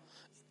here?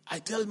 I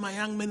tell my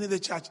young men in the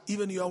church,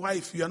 even your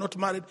wife, you are not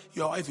married,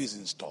 your wife is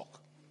in stock.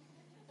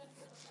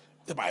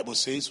 The Bible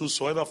says,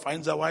 whosoever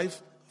finds a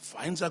wife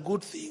finds a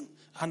good thing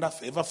and a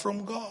favor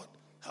from God.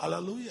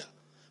 Hallelujah.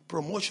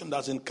 Promotion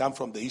doesn't come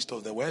from the east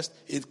or the west.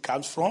 It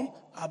comes from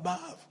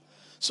above.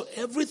 So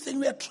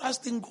everything we are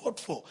trusting God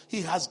for,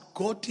 he has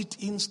got it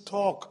in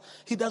stock.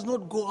 He does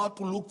not go out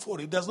to look for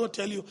it. He does not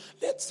tell you,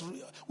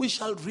 we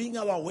shall ring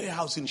our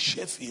warehouse in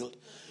Sheffield.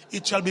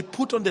 It shall be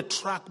put on the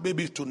truck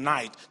maybe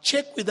tonight.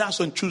 Check with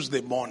us on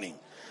Tuesday morning.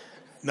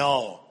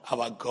 No,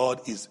 our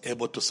God is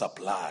able to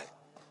supply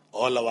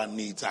all our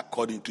needs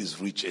according to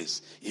his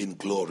riches in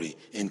glory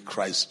in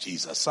Christ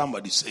Jesus.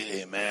 Somebody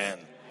say amen.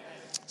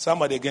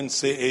 Somebody again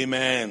say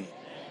amen.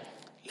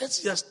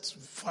 Let's just,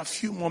 for a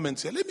few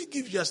moments here, let me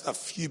give you just a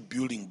few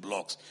building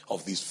blocks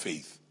of this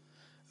faith.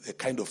 The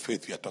kind of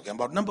faith we are talking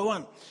about. Number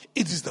one,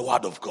 it is the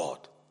word of God.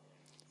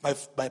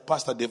 My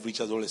pastor Dave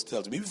Richards always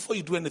tells me, before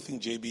you do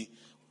anything, JB,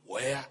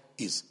 where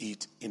is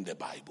it in the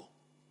Bible?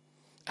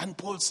 And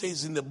Paul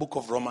says in the book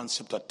of Romans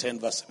chapter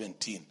 10 verse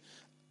 17,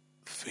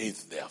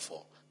 faith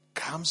therefore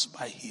comes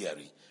by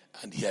hearing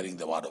and hearing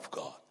the word of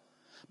God.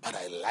 But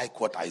I like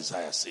what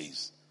Isaiah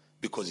says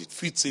because it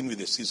fits in with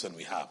the season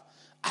we have.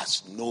 As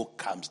snow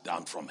comes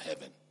down from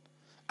heaven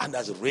and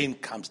as rain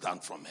comes down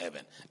from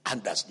heaven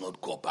and does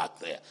not go back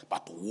there,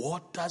 but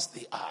waters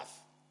the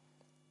earth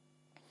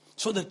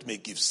so that it may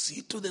give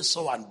seed to the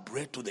sower and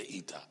bread to the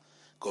eater.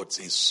 God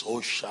says,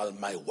 so shall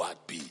my word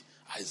be.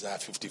 Isaiah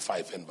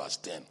 55 and verse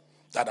 10.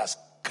 That has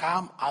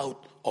come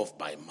out of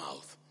my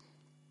mouth.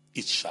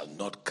 It shall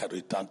not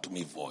return to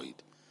me void.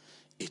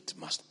 It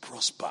must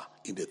prosper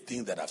in the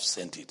thing that I've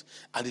sent it.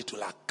 And it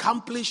will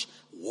accomplish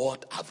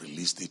what I've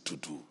released it to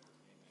do.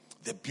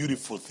 The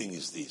beautiful thing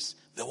is this.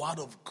 The word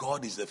of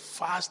God is the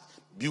first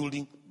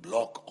building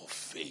block of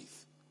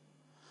faith.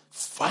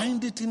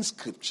 Find it in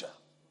scripture.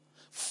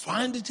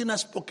 Find it in a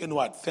spoken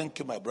word. Thank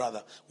you, my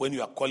brother, when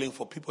you are calling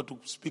for people to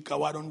speak a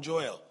word on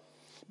Joel.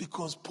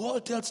 Because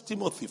Paul tells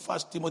Timothy, 1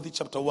 Timothy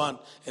chapter 1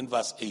 and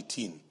verse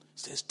 18,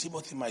 says,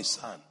 Timothy, my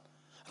son,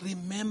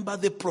 remember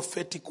the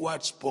prophetic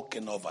word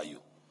spoken over you.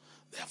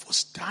 Therefore,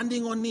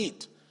 standing on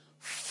it,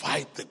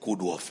 fight the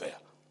good warfare.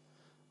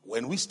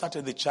 When we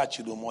started the church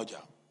in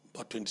Umoja,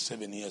 about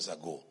 27 years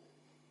ago,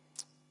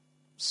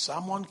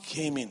 someone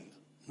came in,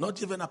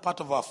 not even a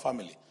part of our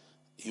family.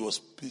 He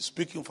was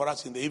speaking for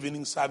us in the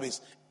evening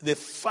service. The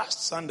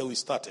first Sunday we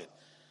started,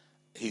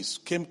 he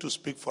came to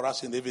speak for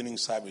us in the evening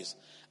service.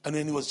 And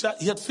when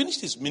he had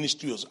finished his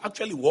ministry, he was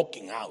actually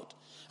walking out.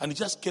 And he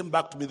just came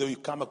back to me, he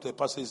came back to the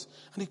pastor,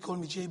 and he called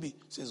me, JB. He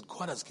says,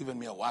 God has given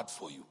me a word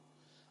for you.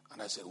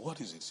 And I said, what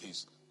is it? He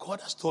says,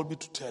 God has told me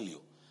to tell you,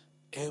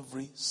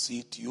 every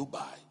seat you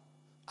buy,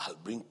 I'll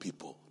bring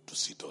people to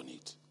sit on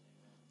it.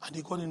 And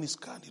he got in his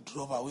car and he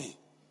drove away.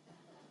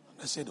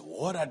 And I said,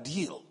 what a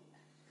deal.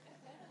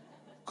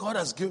 God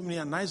has given me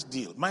a nice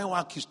deal. My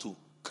work is to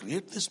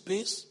create the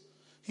space.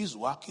 His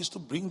work is to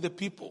bring the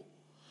people.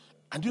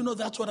 And you know,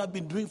 that's what I've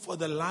been doing for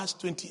the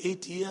last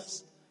 28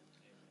 years.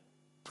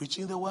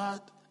 Preaching the word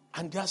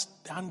and just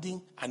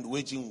standing and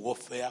waging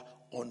warfare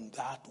on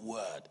that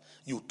word.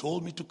 You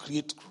told me to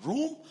create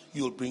room,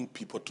 you'll bring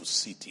people to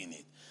sit in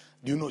it.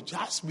 You know,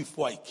 just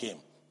before I came,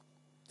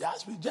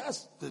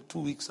 just the 2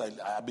 weeks,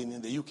 I've been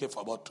in the UK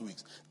for about 2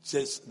 weeks.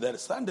 Just the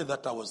Sunday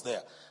that I was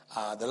there,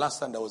 the last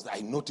Sunday I was there,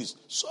 I noticed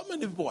so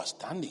many people were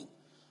standing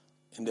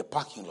in the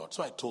parking lot.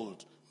 So I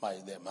told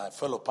my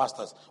fellow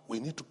pastors, we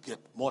need to get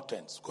more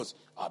tents because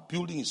our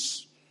building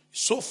is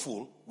so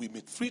full. We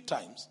meet 3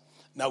 times.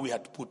 Now we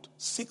had to put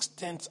 6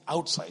 tents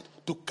outside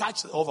to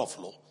catch the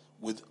overflow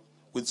with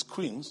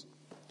screens.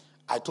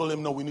 I told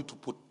them, no, we need to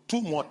put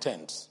 2 more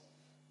tents.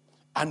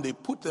 And they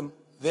put them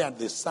there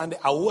this Sunday.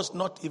 I was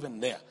not even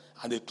there.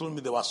 And they told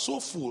me they were so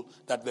full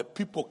that the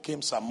people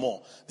came some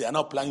more. They are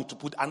now planning to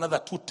put another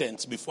 2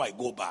 tents before I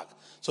go back.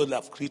 So they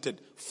have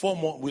created 4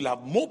 more. We'll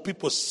have more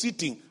people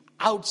sitting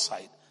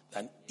outside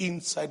than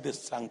inside the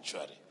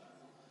sanctuary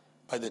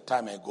by the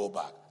time I go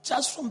back.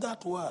 Just from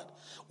that word.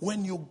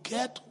 When you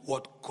get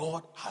what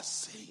God has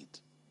said,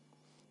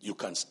 you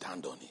can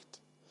stand on it.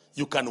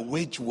 You can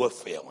wage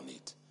warfare on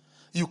it.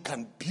 You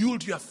can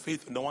build your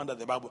faith. No wonder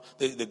the Bible,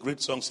 the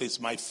great song says,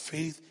 my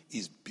faith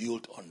is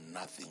built on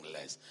nothing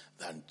less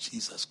than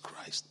Jesus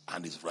Christ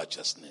and his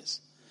righteousness.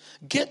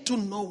 Get to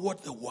know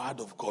what the word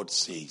of God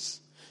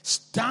says.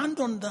 Stand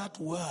on that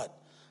word.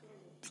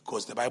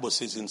 Because the Bible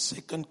says in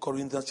 2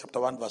 Corinthians chapter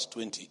 1 verse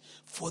 20,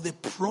 for the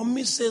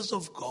promises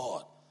of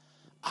God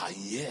are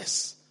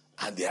yes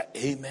and they are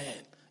amen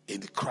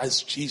in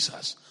Christ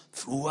Jesus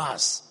through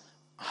us.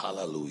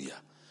 Hallelujah.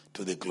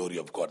 To the glory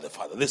of God the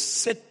Father. The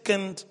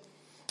second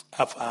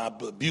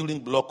building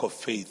block of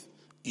faith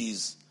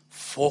is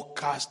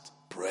focused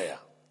prayer.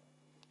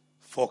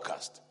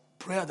 Focused.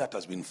 Prayer that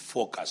has been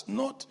focused.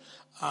 Not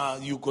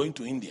you going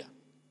to India.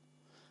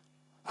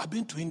 I've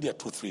been to India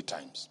 2-3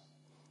 times.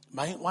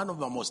 One of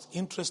the most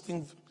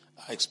interesting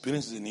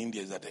experiences in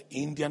India is that the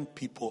Indian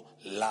people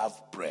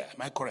love prayer.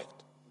 Am I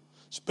correct?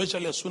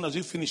 Especially as soon as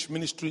you finish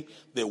ministry,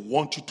 they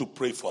want you to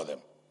pray for them.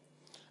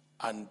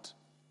 And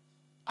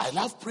I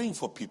love praying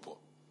for people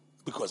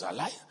because I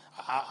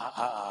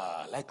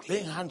like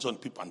laying hands on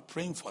people and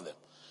praying for them.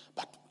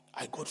 But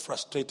I got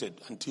frustrated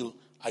until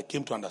I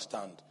came to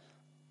understand.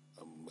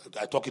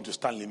 Talking to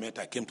Stanley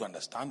Mehta, I came to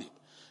understand it.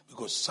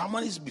 Because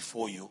someone is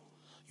before you,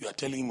 you are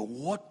telling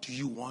him, what do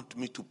you want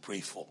me to pray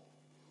for?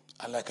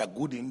 And like a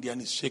good Indian,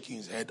 he's shaking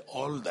his head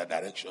all the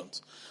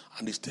directions.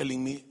 And he's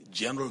telling me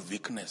general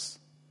weakness.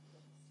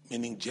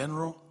 Meaning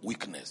general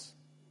weakness.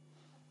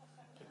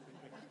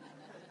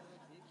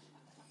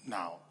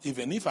 Now,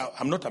 even if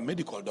I'm not a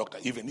medical doctor,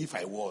 even if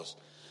I was,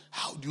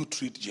 how do you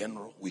treat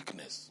general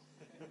weakness?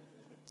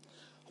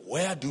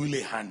 Where do you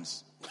lay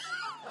hands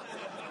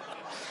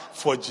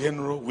for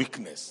general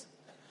weakness?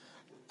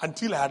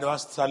 Until I had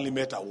asked Stanley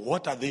Mehta,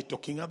 what are they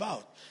talking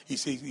about? He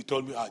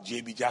told me,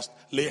 JB, just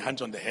lay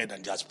hands on the head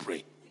and just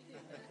pray.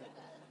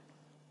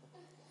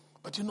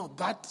 But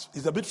that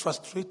is a bit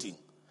frustrating.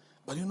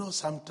 But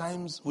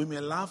sometimes we may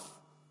laugh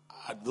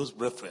at those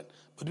brethren.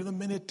 But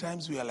many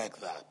times we are like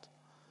that.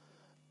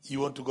 You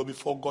want to go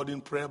before God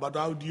in prayer, but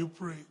how do you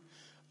pray?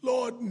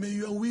 Lord, may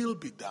your will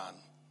be done.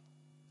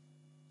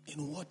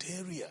 In what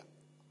area?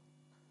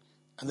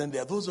 And then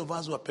there are those of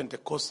us who are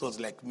Pentecostals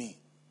like me.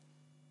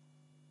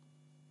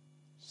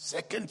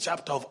 2nd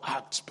chapter of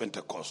Acts,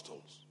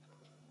 Pentecostals.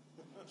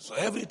 So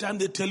every time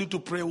they tell you to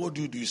pray, what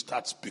do? You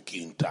start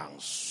speaking in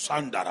tongues.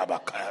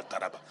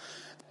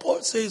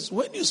 Paul says,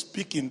 when you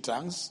speak in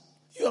tongues,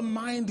 your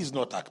mind is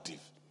not active.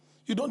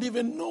 You don't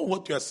even know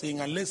what you are saying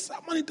unless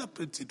someone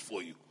interprets it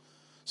for you.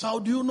 So how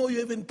do you know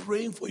you're even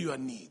praying for your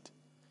need?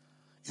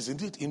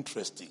 Isn't it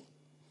interesting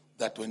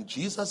that when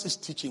Jesus is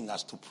teaching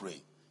us to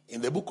pray,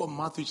 in the book of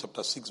Matthew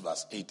chapter 6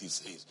 verse 8 he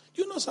says,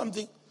 you know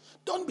something?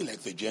 Don't be like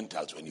the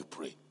Gentiles when you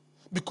pray.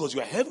 Because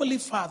your heavenly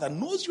Father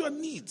knows your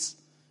needs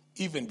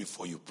even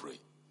before you pray.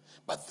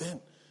 But then,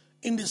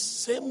 in the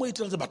same way he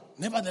tells you, but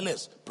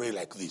nevertheless, pray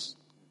like this.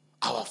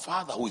 Our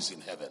Father who is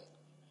in heaven,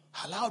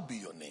 hallowed be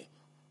your name.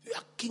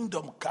 Your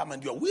kingdom come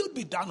and your will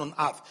be done on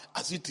earth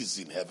as it is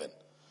in heaven.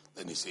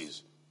 Then he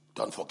says,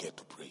 don't forget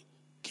to pray.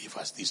 Give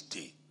us this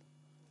day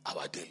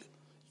our daily.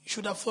 You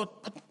should have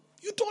thought, but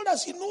you told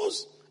us he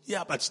knows.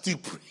 Yeah, but still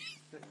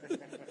pray.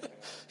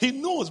 He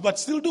knows, but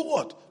still do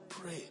what?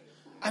 Pray.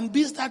 And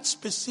be that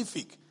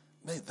specific.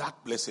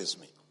 That blesses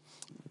me.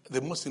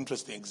 The most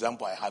interesting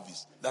example I have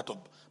is that of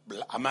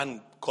a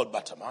man called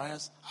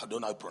Bartimaeus. I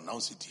don't know how to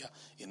pronounce it here.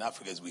 In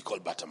Africa, we call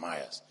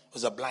Bartimaeus. It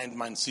was a blind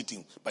man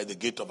sitting by the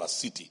gate of a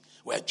city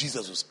where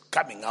Jesus was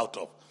coming out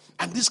of.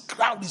 And this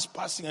crowd is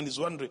passing and he's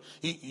wondering,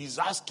 he's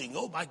asking,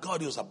 oh my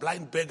God, he was a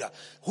blind beggar.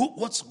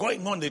 What's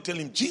going on? They tell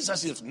him,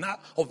 Jesus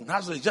of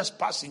Nazareth just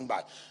passing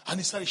by. And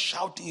he started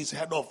shouting his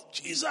head off,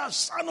 Jesus,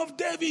 son of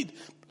David,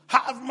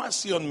 have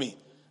mercy on me.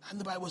 And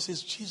the Bible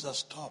says, Jesus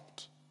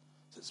stopped.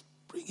 Says,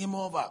 bring him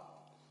over.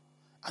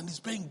 And he's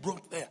being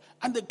brought there.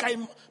 And the guy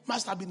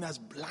must have been as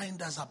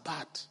blind as a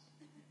bat.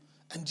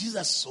 And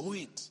Jesus saw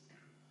it.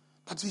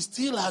 But he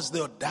still has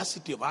the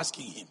audacity of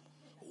asking him,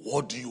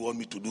 what do you want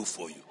me to do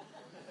for you?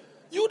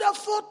 You would have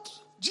thought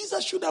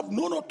Jesus should have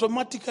known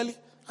automatically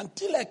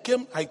until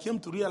I came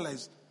to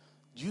realize,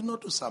 do you know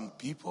to some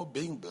people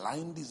being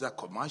blind is a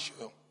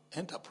commercial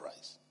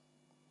enterprise?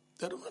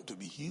 They don't want to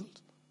be healed.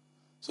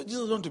 So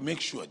Jesus wants to make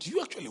sure, do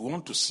you actually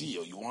want to see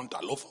or you want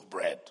a loaf of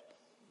bread?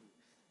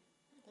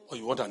 Or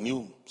you want a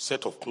new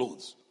set of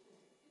clothes?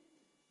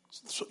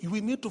 So we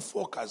need to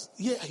focus.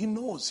 Yeah, he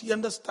knows, he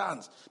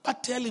understands.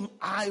 But tell him,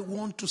 I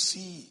want to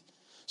see.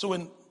 So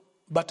when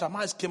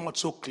Bartimaeus came out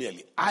so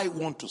clearly, I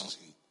want to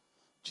see.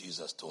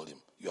 Jesus told him,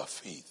 your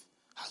faith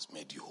has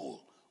made you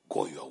whole.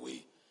 Go your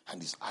way.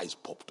 And his eyes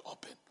popped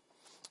open.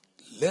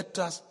 Let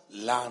us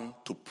learn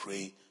to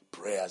pray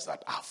prayers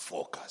that are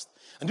focused.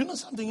 And you know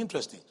something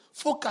interesting?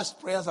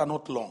 Focused prayers are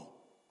not long.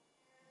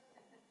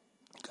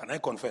 Can I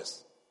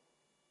confess?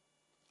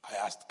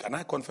 I asked, can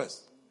I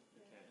confess?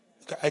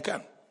 I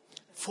can.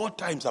 4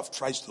 times I've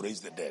tried to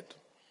raise the dead.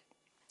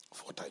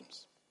 4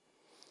 times.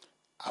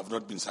 I've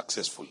not been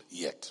successful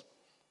yet.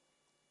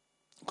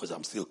 Because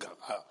I'm still...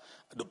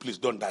 please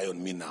don't die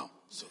on me now.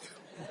 So,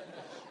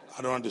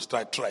 I don't want to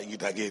start trying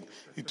it again.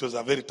 It was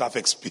a very tough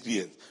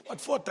experience.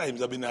 But 4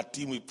 times I've been a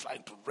team with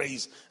trying to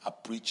raise a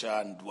preacher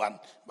and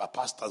a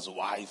pastor's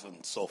wife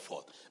and so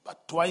forth.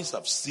 But twice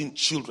I've seen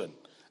children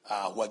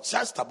who are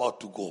just about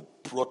to go,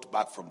 brought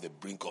back from the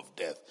brink of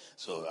death.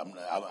 So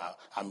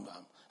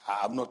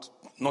I'm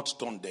not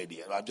stone dead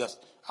yet.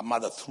 A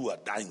mother threw a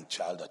dying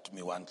child at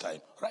me one time,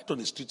 right on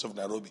the streets of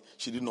Nairobi.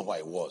 She didn't know who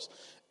I was.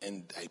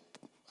 And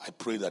I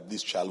pray that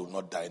this child will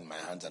not die in my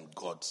hands, and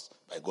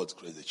by God's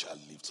grace, the child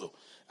lived. So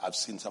I've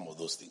seen some of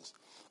those things.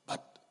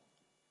 But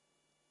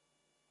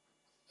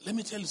let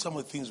me tell you some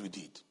of the things we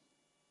did,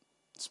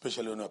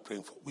 especially when we were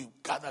praying for. We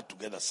gathered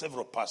together,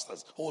 several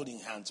pastors, holding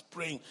hands,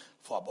 praying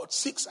for about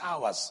 6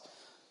 hours,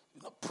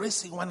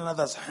 pressing one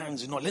another's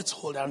hands. Let's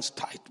hold hands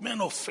tight. Men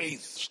of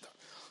faith,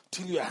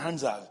 till your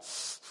hands are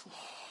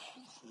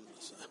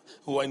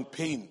who are in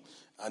pain,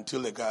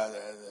 until the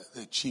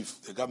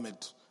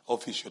government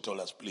official told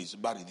us, please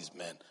bury this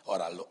man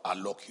or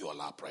I'll lock you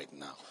all up right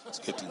now. It's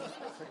getting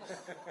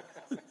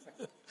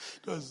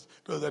it was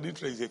an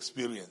interesting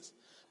experience.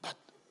 But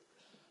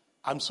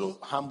I'm so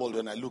humbled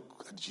when I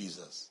look at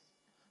Jesus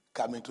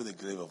coming to the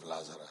grave of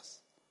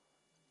Lazarus.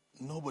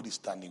 Nobody's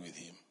standing with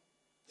him.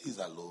 He's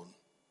alone.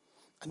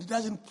 And he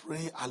doesn't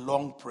pray a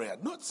long prayer,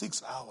 not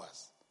 6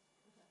 hours.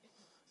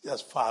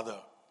 Just, Father,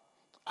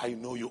 I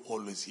know you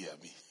always hear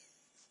me.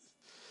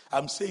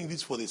 I'm saying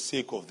this for the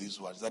sake of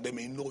these words, that they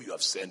may know you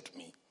have sent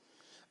me.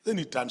 Then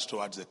he turns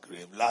towards the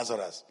grave.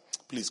 Lazarus,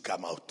 please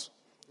come out.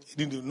 He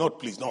didn't, not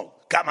please, no,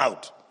 come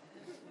out.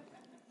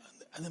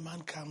 And the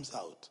man comes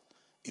out.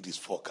 It is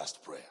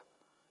focused prayer.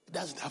 It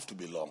doesn't have to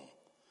be long,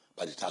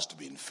 but it has to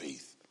be in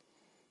faith.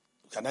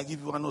 Can I give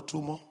you 1 or 2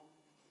 more?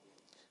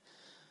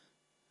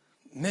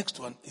 Next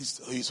one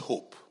is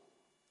hope.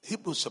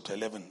 Hebrews chapter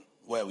 11,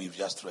 where we've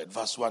just read,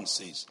 verse 1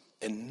 says,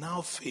 and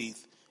now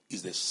faith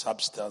is the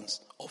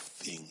substance of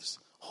things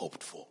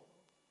hoped for.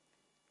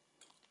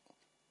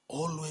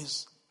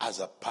 Always, as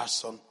a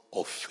person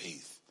of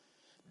faith,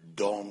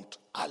 don't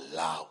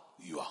allow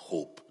your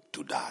hope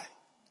to die.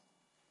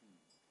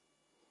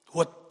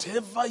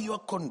 Whatever your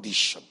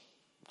condition,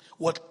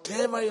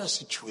 whatever your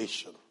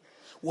situation,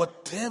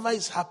 whatever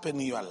is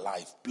happening in your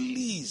life,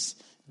 please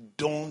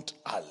don't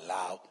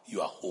allow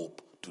your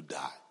hope to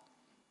die.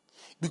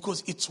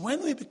 Because it's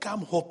when we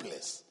become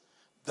hopeless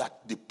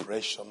that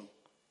depression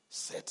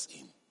sets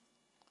in.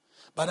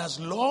 But as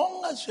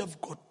long as you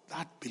have got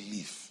that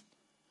belief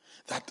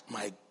that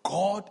my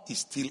God is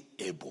still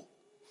able,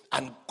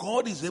 and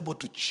God is able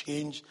to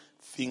change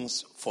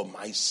things for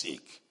my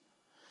sake.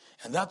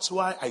 And that's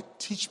why I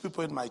teach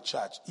people in my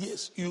church,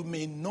 yes, you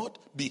may not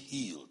be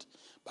healed,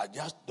 but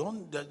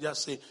don't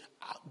just say,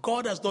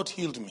 God has not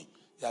healed me.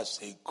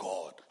 Just say,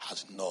 God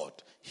has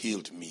not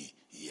healed me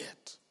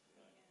yet.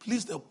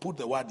 Please don't put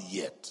the word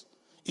yet.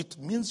 It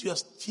means you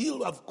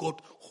still have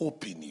got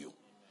hope in you.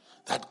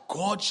 that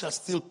God shall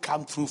still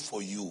come through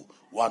for you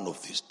one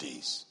of these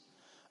days.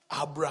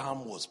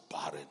 Abraham was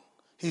barren.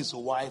 His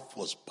wife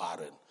was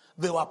barren.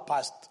 They were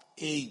past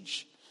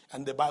age.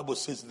 And the Bible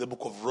says in the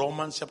book of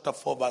Romans chapter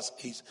 4 verse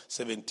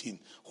 17,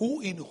 who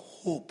in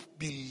hope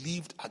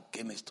believed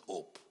against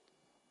hope,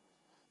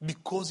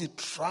 because he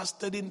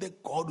trusted in the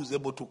God who is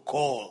able to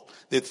call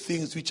the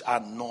things which are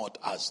not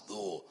as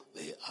though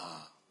they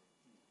are.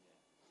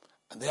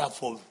 And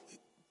therefore,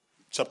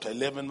 chapter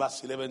 11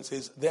 verse 11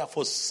 says,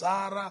 therefore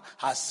Sarah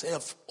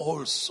herself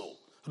also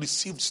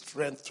received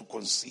strength to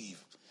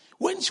conceive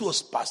when she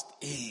was past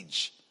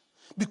age,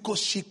 because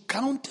she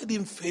counted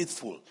him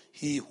faithful,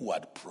 he who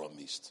had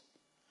promised.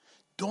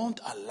 Don't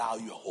allow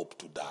your hope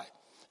to die.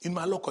 In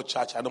my local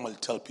church, I normally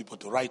tell people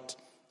to write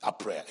a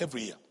prayer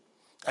every year.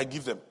 I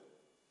give them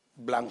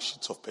blank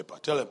sheets of paper.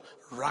 Tell them,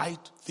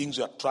 write things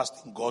you are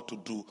trusting God to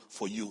do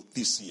for you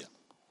this year.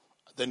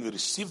 Then we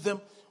receive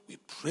them, we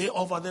pray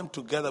over them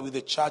together with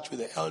the church, with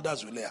the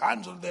elders, we lay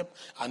hands on them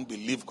and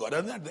believe God.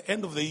 And at the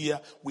end of the year,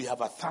 we have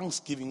a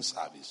Thanksgiving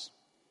service.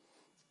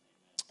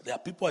 There are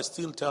people I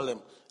still tell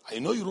them, I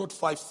know you wrote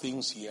 5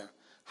 things here.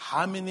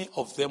 How many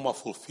of them are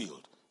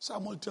fulfilled?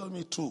 Some will tell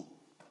me 2.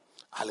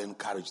 I'll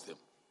encourage them.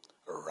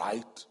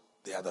 Write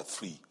the other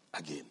 3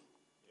 again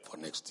for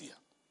next year.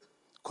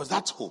 Because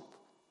that's hope.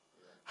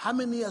 How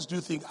many years do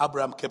you think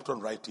Abraham kept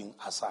on writing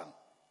a son?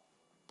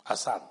 A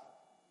son.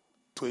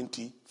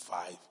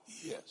 25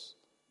 years.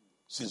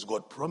 Since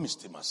God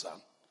promised him a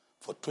son.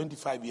 For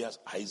 25 years,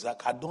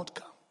 Isaac had not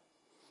come.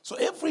 So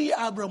every year,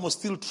 Abraham was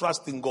still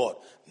trusting God.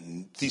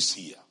 This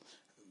year,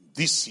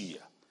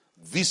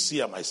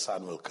 my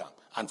son will come.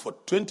 And for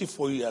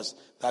 24 years,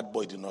 that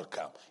boy did not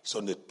come. So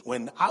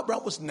when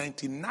Abraham was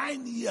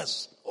 99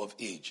 years of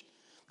age,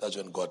 that's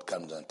when God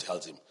comes and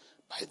tells him,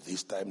 by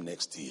this time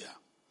next year,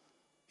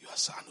 your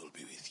son will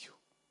be with you.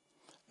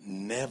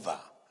 Never,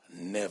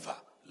 never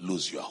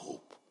lose your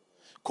hope.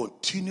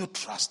 Continue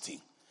trusting.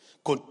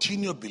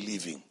 Continue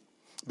believing.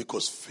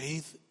 Because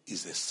faith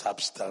is the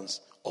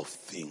substance of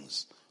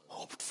things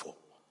hoped for.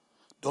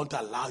 Don't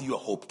allow your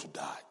hope to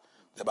die.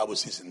 The Bible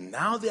says,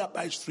 now there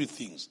abides 3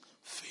 things: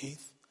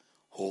 faith,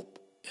 hope,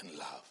 and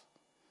love.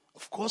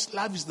 Of course,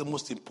 love is the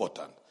most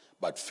important,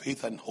 but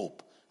faith and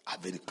hope are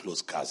very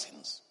close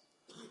cousins.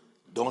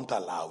 Don't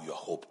allow your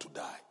hope to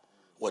die.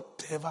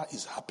 Whatever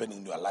is happening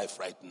in your life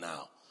right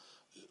now,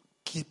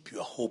 keep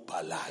your hope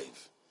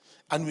alive.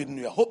 And when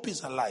your hope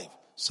is alive,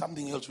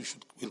 something else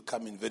will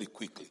come in very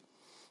quickly.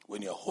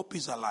 When your hope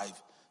is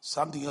alive,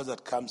 something else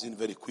that comes in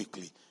very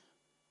quickly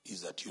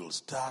is that you'll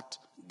start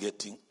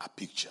getting a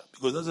picture.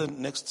 Because that's the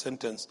next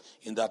sentence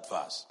in that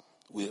verse.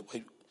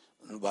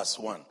 Verse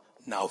 1.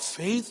 Now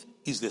faith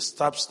is the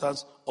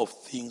substance of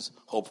things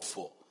hoped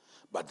for,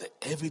 but the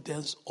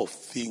evidence of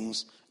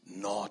things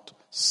not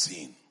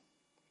seen.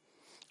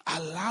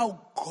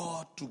 Allow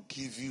God to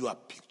give you a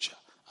picture.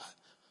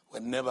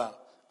 Whenever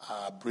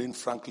Brain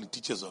Franklin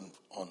teaches on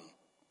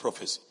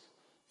prophecy,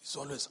 it's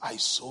always, I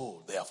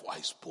saw, therefore I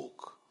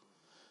spoke.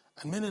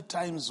 And many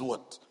times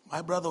what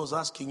my brother was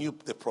asking you,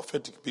 the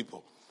prophetic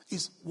people,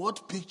 is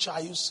what picture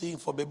are you seeing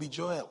for baby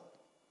Joel?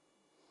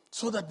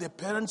 So that the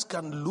parents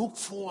can look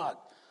forward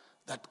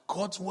that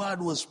God's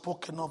word was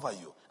spoken over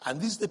you. And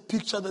this is the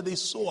picture that they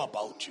saw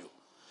about you.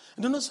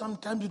 And you know,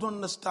 sometimes you don't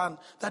understand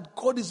that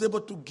God is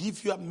able to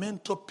give you a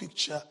mental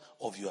picture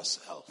of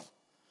yourself.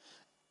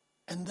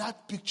 And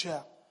that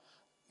picture,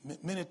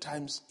 many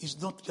times,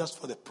 is not just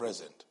for the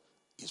present.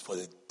 It's for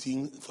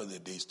the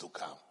days to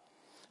come.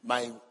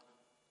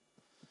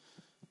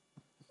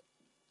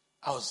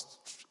 I was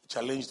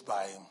challenged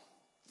by,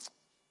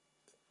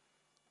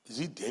 is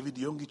it David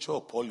Yonggi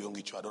or Paul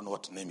Yonggi? I don't know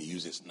what name he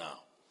uses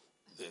now.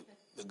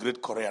 The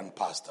great Korean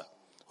pastor.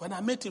 When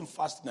I met him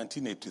first in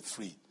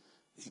 1983,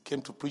 he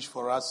came to preach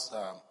to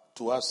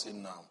us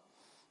in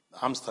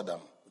Amsterdam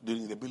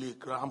during the Billy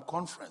Graham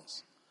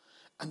conference.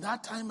 And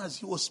that time as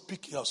he was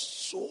speaking, I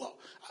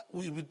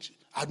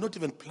had not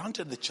even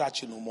planted the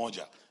church in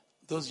Umoja.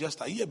 That was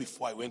just a year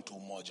before I went to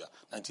Umoja,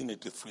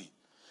 1983.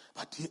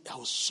 But I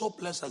was so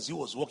blessed as he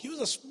was walking. He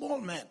was a small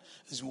man.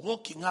 He's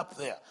walking up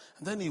there.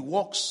 And then he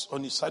walks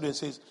on his side and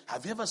says,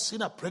 have you ever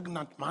seen a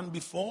pregnant man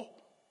before?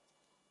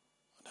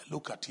 And I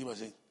look at him and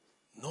say,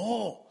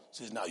 no.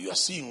 He says, now you are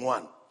seeing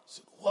one. I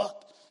said,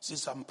 what? He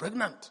says, I'm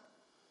pregnant.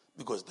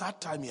 Because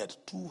that time he had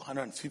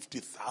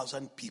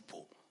 250,000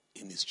 people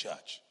in his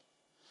church.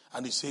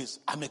 And he says,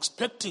 I'm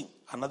expecting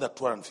another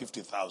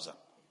 250,000.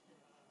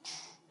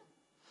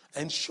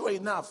 And sure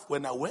enough,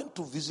 when I went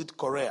to visit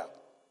Korea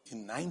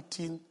in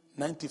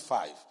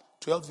 1995,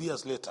 12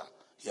 years later,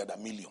 he had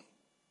 1 million.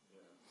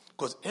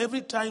 Because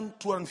every time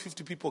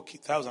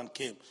 250,000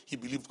 came, he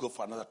believed God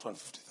for another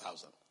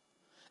 250,000.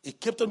 He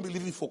kept on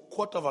believing for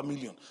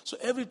 250,000. So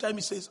every time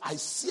he says, I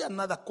see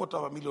another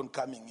 250,000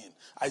 coming in.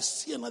 I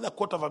see another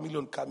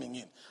 250,000 coming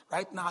in.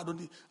 Right now,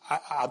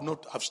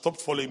 I've stopped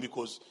following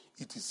because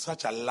it is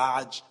such a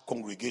large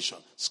congregation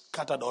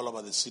scattered all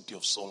over the city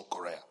of Seoul,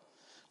 Korea.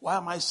 Why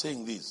am I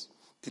saying this?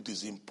 It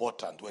is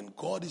important when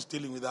God is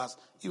dealing with us,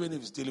 even if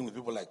he's dealing with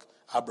people like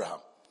Abraham.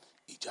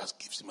 He just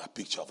gives him a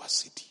picture of a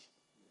city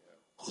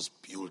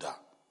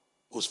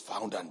whose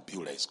founder and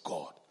builder is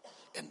God.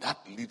 And that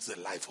leads the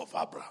life of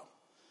Abraham.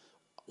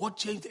 What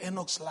changed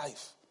Enoch's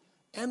life?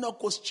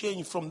 Enoch was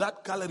changed from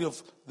that gallery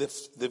of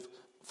the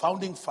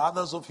founding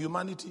fathers of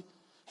humanity.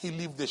 He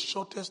lived the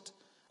shortest,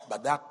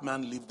 but that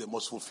man lived the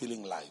most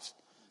fulfilling life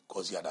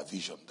because he had a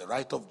vision. The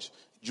writer of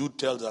Jude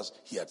tells us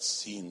he had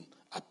seen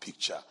a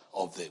picture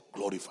of the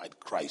glorified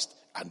Christ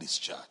and his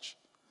church.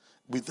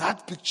 With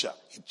that picture,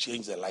 it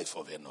changed the life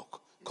of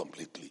Enoch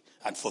completely.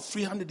 And for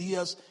 300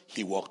 years,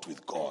 he walked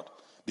with God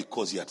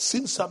because he had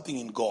seen something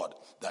in God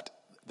that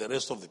the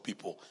rest of the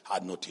people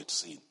had not yet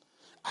seen.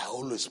 I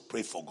always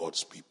pray for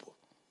God's people.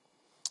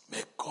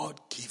 May God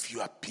give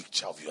you a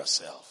picture of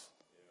yourself.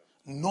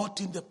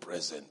 Not in the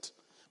present,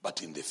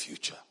 but in the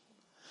future.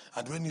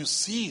 And when you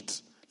see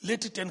it,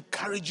 let it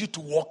encourage you to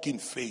walk in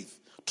faith,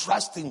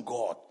 trusting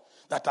God,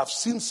 that I've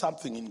seen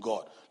something in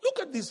God. Look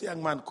at this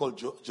young man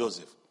called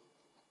Joseph.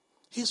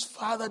 His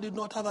father did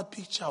not have a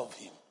picture of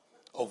him,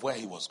 of where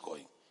he was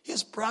going.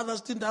 His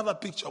brothers didn't have a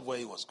picture of where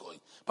he was going.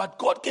 But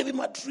God gave him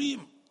a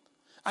dream.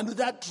 And with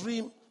that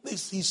dream, he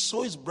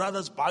saw his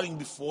brothers bowing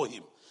before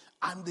him.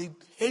 And they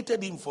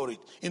hated him for it.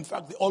 In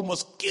fact, they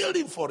almost killed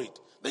him for it.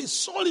 They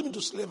sold him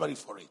into slavery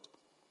for it.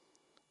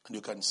 And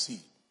you can see,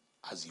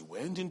 as he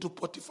went into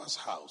Potiphar's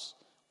house,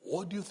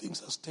 what do you think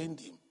sustained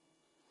him?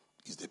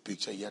 Is the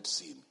picture he had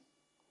seen.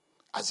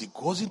 As he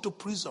goes into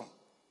prison,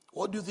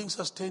 what do you think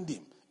sustained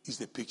him? Is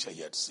the picture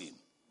he had seen.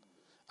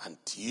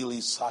 Until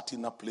he sat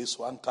in a place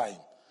one time,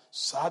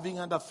 serving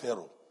under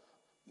Pharaoh,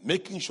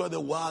 making sure the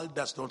world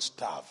does not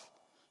starve.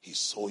 He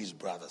saw his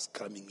brothers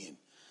coming in.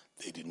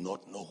 They did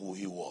not know who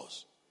he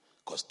was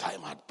because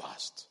time had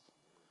passed.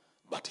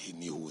 But he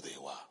knew who they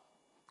were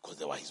because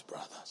they were his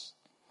brothers.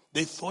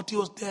 They thought he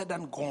was dead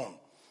and gone.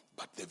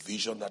 But the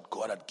vision that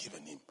God had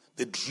given him,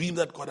 the dream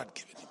that God had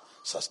given him,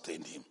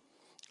 sustained him.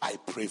 I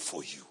pray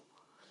for you.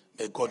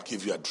 May God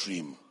give you a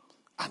dream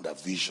and a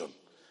vision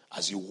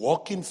as you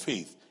walk in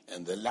faith,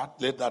 and let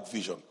that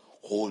vision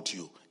hold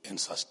you and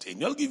sustain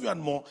you. I'll give you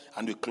one more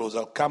and we close.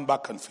 I'll come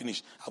back and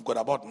finish. I've got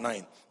about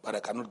 9, but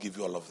I cannot give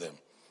you all of them.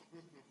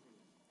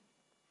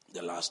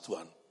 The last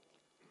one.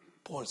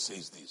 Paul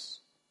says this.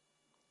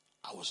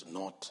 I was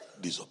not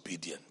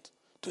disobedient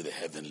to the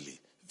heavenly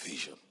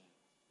vision.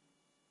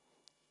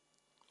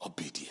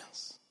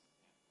 Obedience.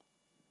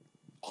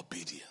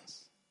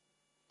 Obedience.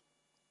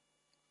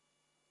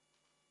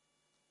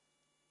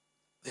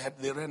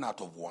 They ran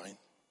out of wine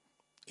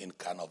in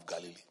Cana of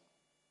Galilee.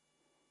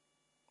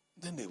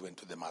 Then they went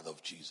to the mother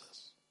of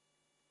Jesus.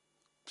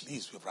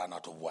 Please, we've run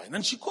out of wine.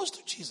 And she goes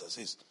to Jesus and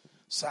says,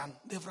 son,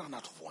 they've run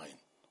out of wine.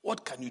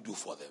 What can you do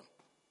for them?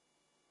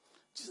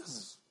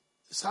 Jesus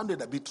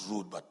sounded a bit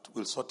rude, but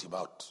we'll sort it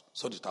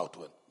out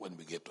when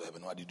we get to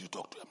heaven. Why did you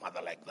talk to your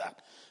mother like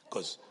that?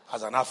 Because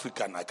as an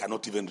African, I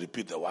cannot even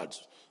repeat the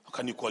words. How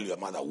can you call your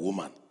mother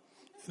woman?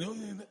 You know,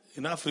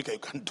 in Africa, you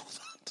can't do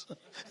that.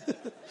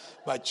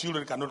 But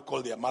children cannot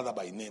call their mother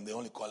by name. They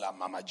only call her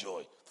Mama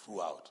Joy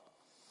throughout.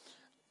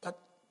 But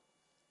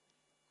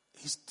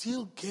he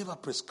still gave a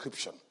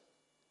prescription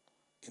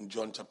in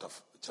John chapter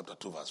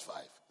 2, verse 5.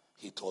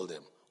 He told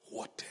them,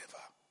 whatever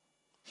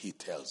he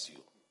tells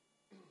you,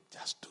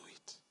 just do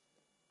it.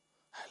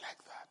 I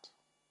like that.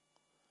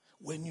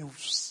 When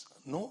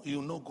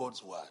you know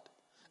God's word,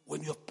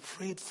 when you have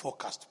prayed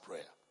focused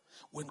prayer,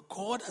 when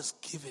God has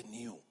given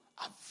you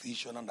a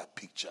vision and a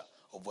picture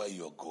of where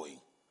you're going,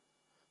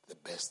 the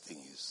best thing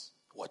is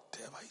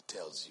whatever he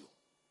tells you,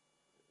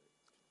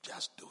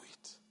 just do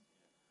it.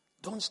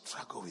 Don't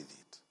struggle with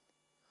it.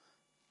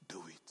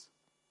 Do it.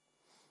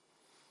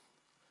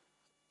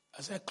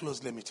 As I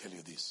close, let me tell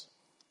you this.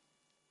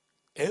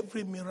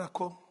 Every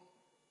miracle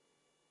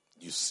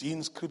you see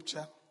in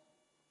Scripture,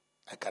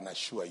 I can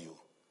assure you,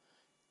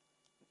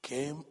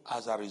 came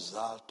as a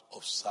result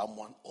of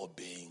someone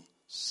obeying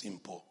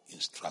simple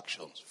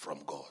instructions from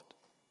God.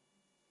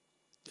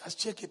 Just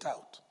check it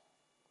out.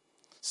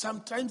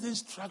 Sometimes the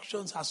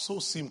instructions are so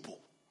simple,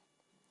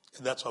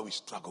 and that's why we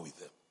struggle with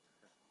them.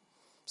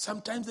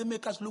 Sometimes they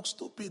make us look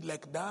stupid,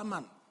 like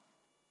Naaman.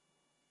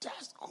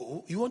 Just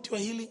go. You want your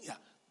healing? Yeah.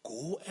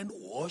 Go and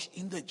wash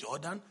in the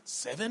Jordan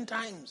 7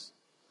 times.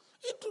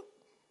 To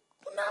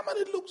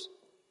Naaman it looks,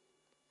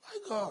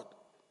 my God,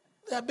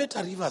 there are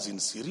better rivers in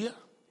Syria.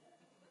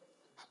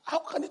 How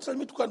can you tell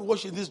me to go and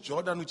wash in this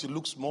Jordan which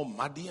looks more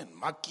muddy and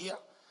murkier?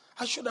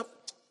 I should have.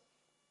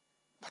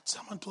 But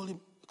someone told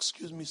him,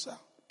 excuse me, sir,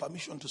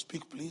 permission to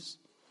speak, please.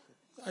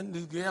 And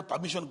the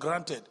permission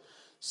granted.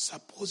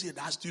 Suppose he had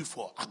asked you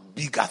for a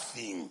bigger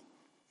thing,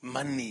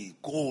 money,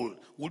 gold.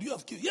 Would you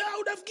have given? Yeah, I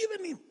would have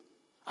given him.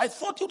 I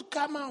thought you'd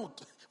come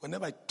out.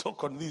 Whenever I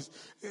talk on this,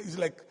 it's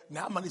like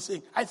Naaman is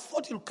saying, I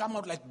thought you'd come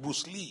out like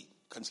Bruce Lee. You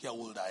can see how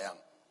old I am.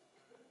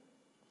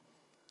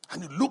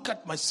 And you look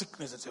at my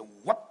sickness and say,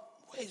 what?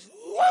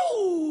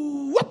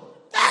 Whoa! What?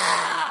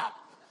 Ah!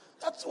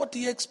 That's what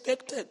he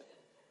expected.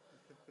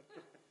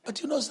 But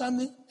you know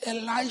something?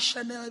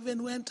 Elisha never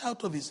even went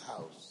out of his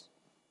house.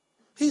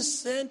 He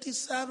sent his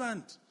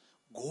servant.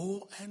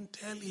 Go and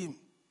tell him.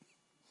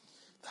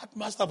 That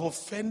must have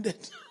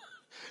offended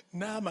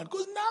Naaman,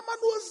 because Naaman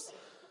was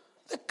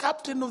the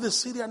captain of the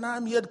Syrian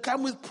army. He had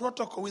come with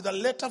protocol, with a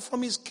letter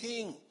from his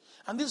king.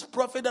 And this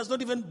prophet does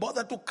not even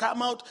bother to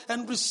come out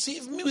and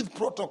receive me with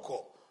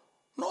protocol.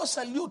 No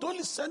salute,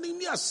 only sending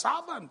me a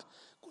servant.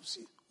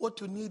 See,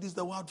 what you need is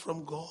the word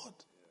from God.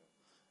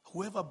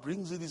 Whoever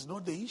brings it is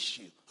not the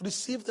issue.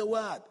 Receive the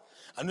word.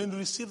 And when you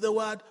receive the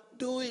word,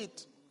 do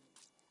it.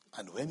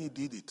 And when he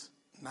did it,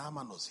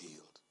 Naaman was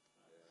healed.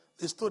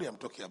 The story I'm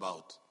talking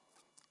about,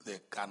 the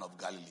Cana of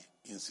Galilee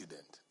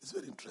incident, is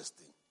very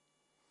interesting.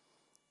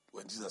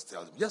 When Jesus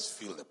tells them, just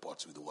fill the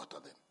pots with water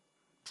then.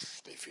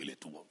 They fill it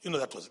too. You know,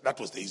 that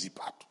was the easy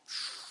part.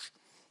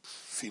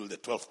 Fill the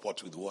 12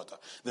 pots with water.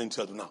 Then he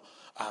tells them, now,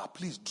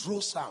 please draw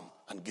some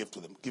and give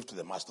to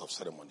the master of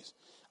ceremonies.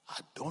 I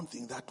don't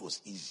think that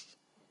was easy.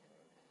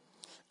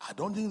 I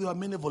don't think there were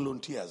many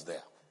volunteers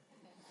there.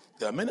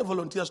 There are many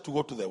volunteers to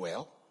go to the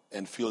well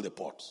and fill the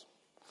pots.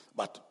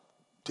 But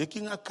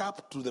taking a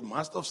cup to the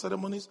master of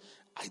ceremonies,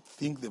 I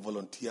think the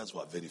volunteers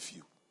were very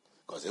few.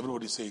 Because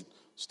everybody said,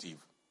 Steve,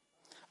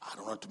 I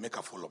don't want to make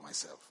a fool of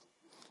myself.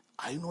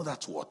 I know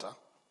that's water.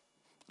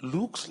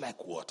 Looks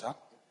like water.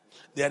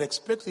 They are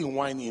expecting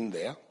wine in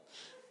there.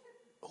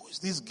 Who is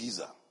this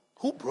geezer?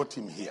 Who brought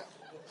him here?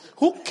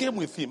 Who came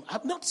with him?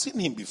 I've not seen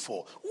him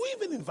before. Who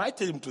even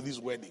invited him to this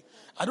wedding?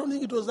 I don't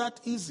think it was that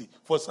easy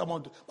for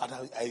someone to, but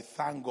I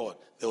thank God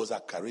there was a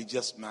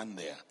courageous man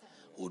there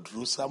who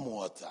drew some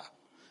water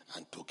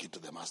and took it to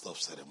the master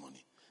of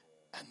ceremony.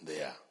 And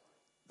there,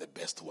 the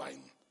best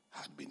wine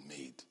had been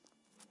made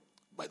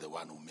by the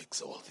one who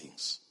makes all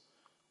things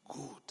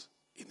good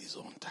in his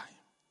own time.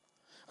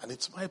 And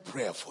it's my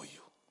prayer for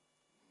you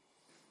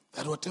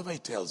that whatever he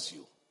tells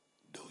you,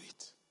 do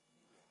it.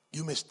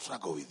 You may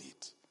struggle with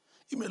it.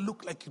 It may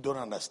look like you don't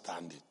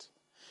understand it.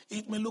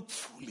 It may look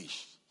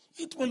foolish.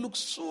 It may look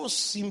so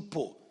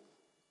simple.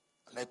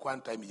 Like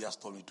one time he just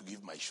told me to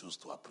give my shoes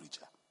to a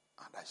preacher.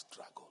 And I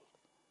struggled.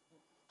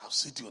 I was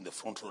sitting on the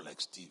front row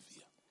like Steve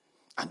here.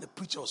 And the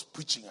preacher was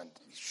preaching and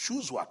his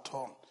shoes were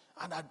torn.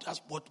 And I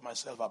just bought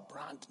myself a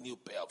brand new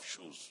pair of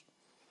shoes.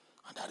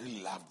 And I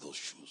really loved those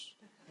shoes.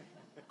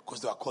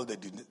 Because they were called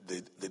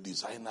the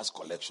designers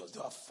collections. They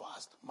were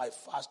my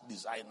first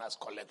designers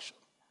collection.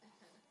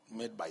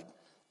 Made by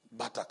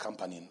Bata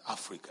Company in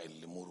Africa, in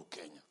Limuru,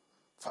 Kenya.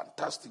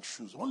 Fantastic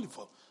shoes.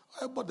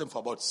 I bought them for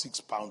about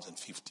 £6.50.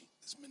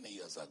 This many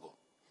years ago.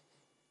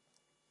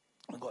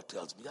 And God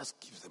tells me, just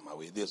give them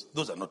away.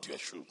 Those are not your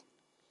shoes.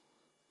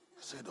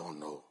 I said, oh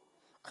no.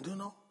 And you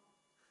know,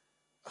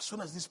 as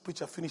soon as this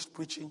preacher finished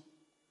preaching,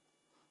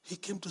 he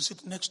came to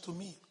sit next to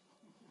me.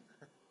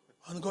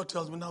 And God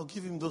tells me, now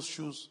give him those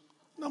shoes.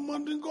 And I'm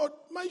wondering, God,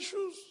 my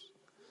shoes.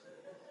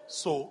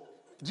 So,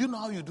 do you know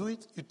how you do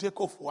it? You take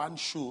off one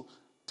shoe,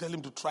 tell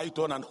him to try it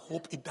on and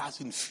hope it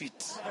doesn't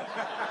fit.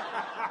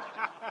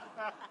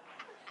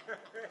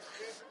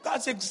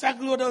 That's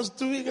exactly what I was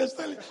doing. I was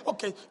telling him,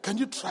 okay, can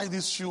you try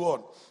this shoe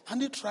on?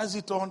 And he tries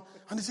it on,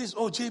 and he says,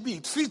 oh, JB,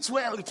 it fits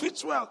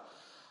well.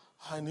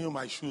 I knew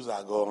my shoes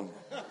are gone.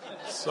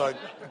 So I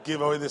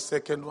gave away the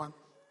second one.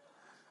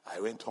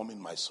 I went home in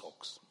my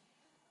socks.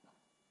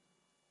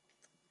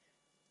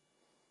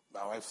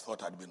 My wife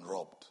thought I'd been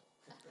robbed.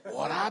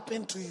 What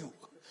happened to you?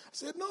 I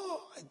said, no,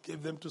 I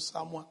gave them to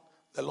someone.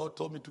 The Lord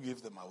told me to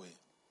give them away.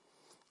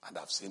 And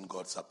I've seen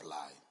God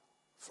supply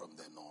from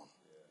then on.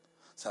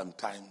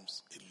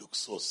 Sometimes it looks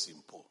so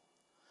simple.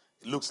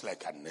 It looks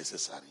like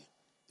unnecessary.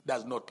 It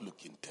does not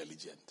look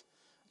intelligent.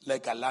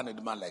 Like a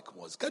learned man like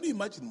Moses. Can you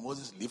imagine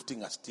Moses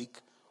lifting a stick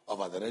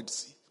over the Red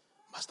Sea?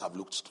 Must have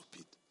looked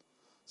stupid.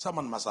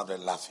 Someone must have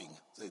been laughing.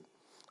 Said,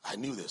 I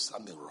knew there's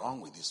something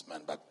wrong with this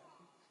man, but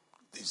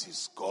this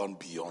is gone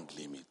beyond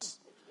limits.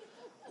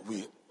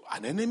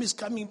 An enemy is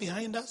coming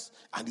behind us,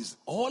 and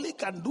all he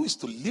can do is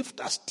to lift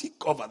a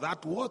stick over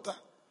that water.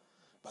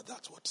 But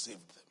that's what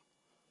saved them.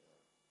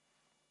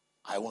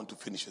 I want to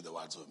finish with the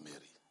words of Mary.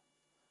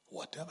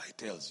 Whatever he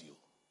tells you,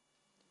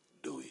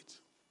 do it.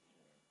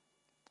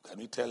 Can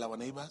we tell our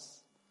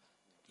neighbors?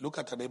 Look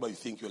at a neighbor you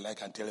think you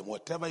like and tell him,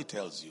 whatever he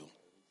tells you,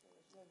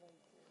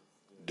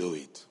 do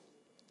it.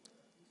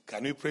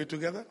 Can we pray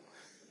together?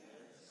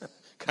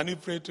 Can we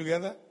pray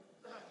together?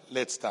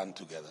 Let's stand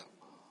together.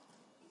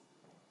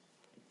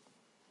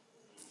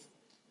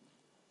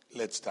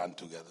 Let's stand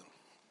together.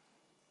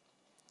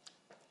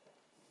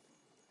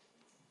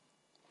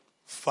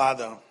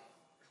 Father,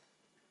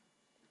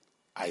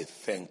 I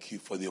thank you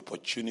for the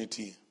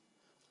opportunity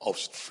of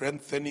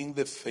strengthening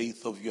the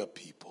faith of your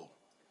people,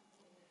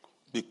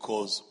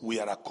 because we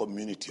are a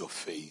community of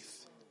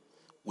faith.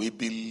 We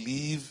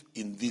believe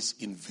in this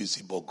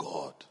invisible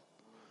God,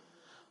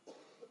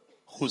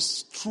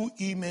 whose true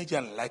image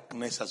and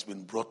likeness has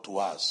been brought to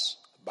us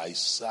by His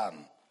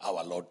Son,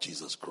 our Lord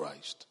Jesus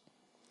Christ.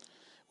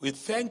 We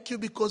thank you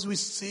because we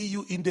see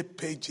you in the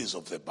pages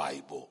of the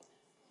Bible.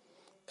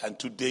 And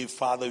today,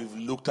 Father, we've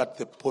looked at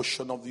the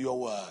portion of your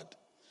word,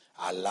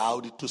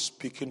 allowed it to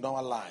speak in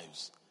our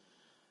lives.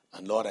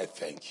 And Lord, I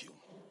thank you.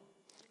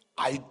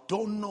 I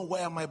don't know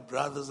where my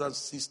brothers and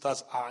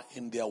sisters are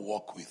in their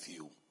walk with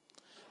you.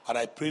 And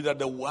I pray that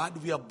the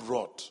word we have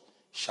brought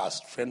shall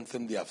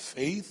strengthen their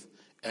faith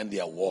and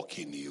their walk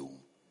in you.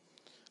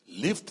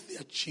 Lift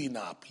their chin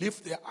up,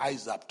 lift their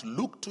eyes up to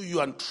look to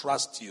you and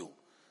trust you.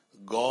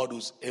 God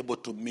who's able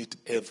to meet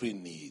every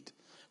need,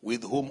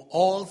 with whom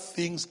all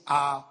things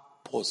are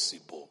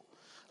possible.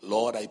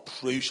 Lord, I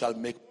pray you shall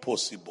make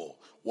possible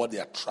what they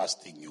are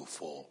trusting you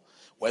for.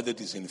 Whether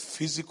it is in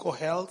physical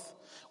health,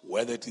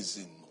 whether it is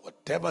in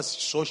whatever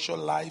social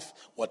life,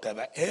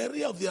 whatever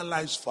area of their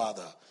lives,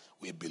 Father,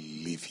 we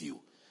believe you.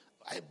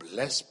 I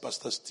bless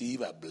Pastor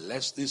Steve. I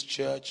bless this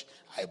church.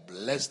 I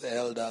bless the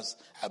elders.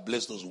 I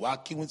bless those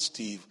working with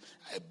Steve.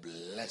 I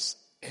bless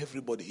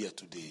everybody here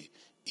today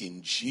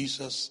in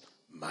Jesus'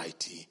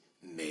 mighty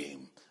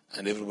name.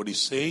 And everybody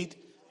said, amen.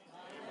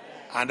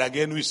 And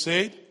again we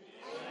said, amen.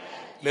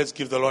 Let's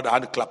give the Lord a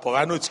hand clap.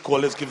 I know it's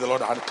cold. Let's give the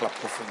Lord a hand clap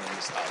offering in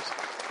this house.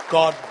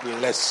 God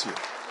bless you.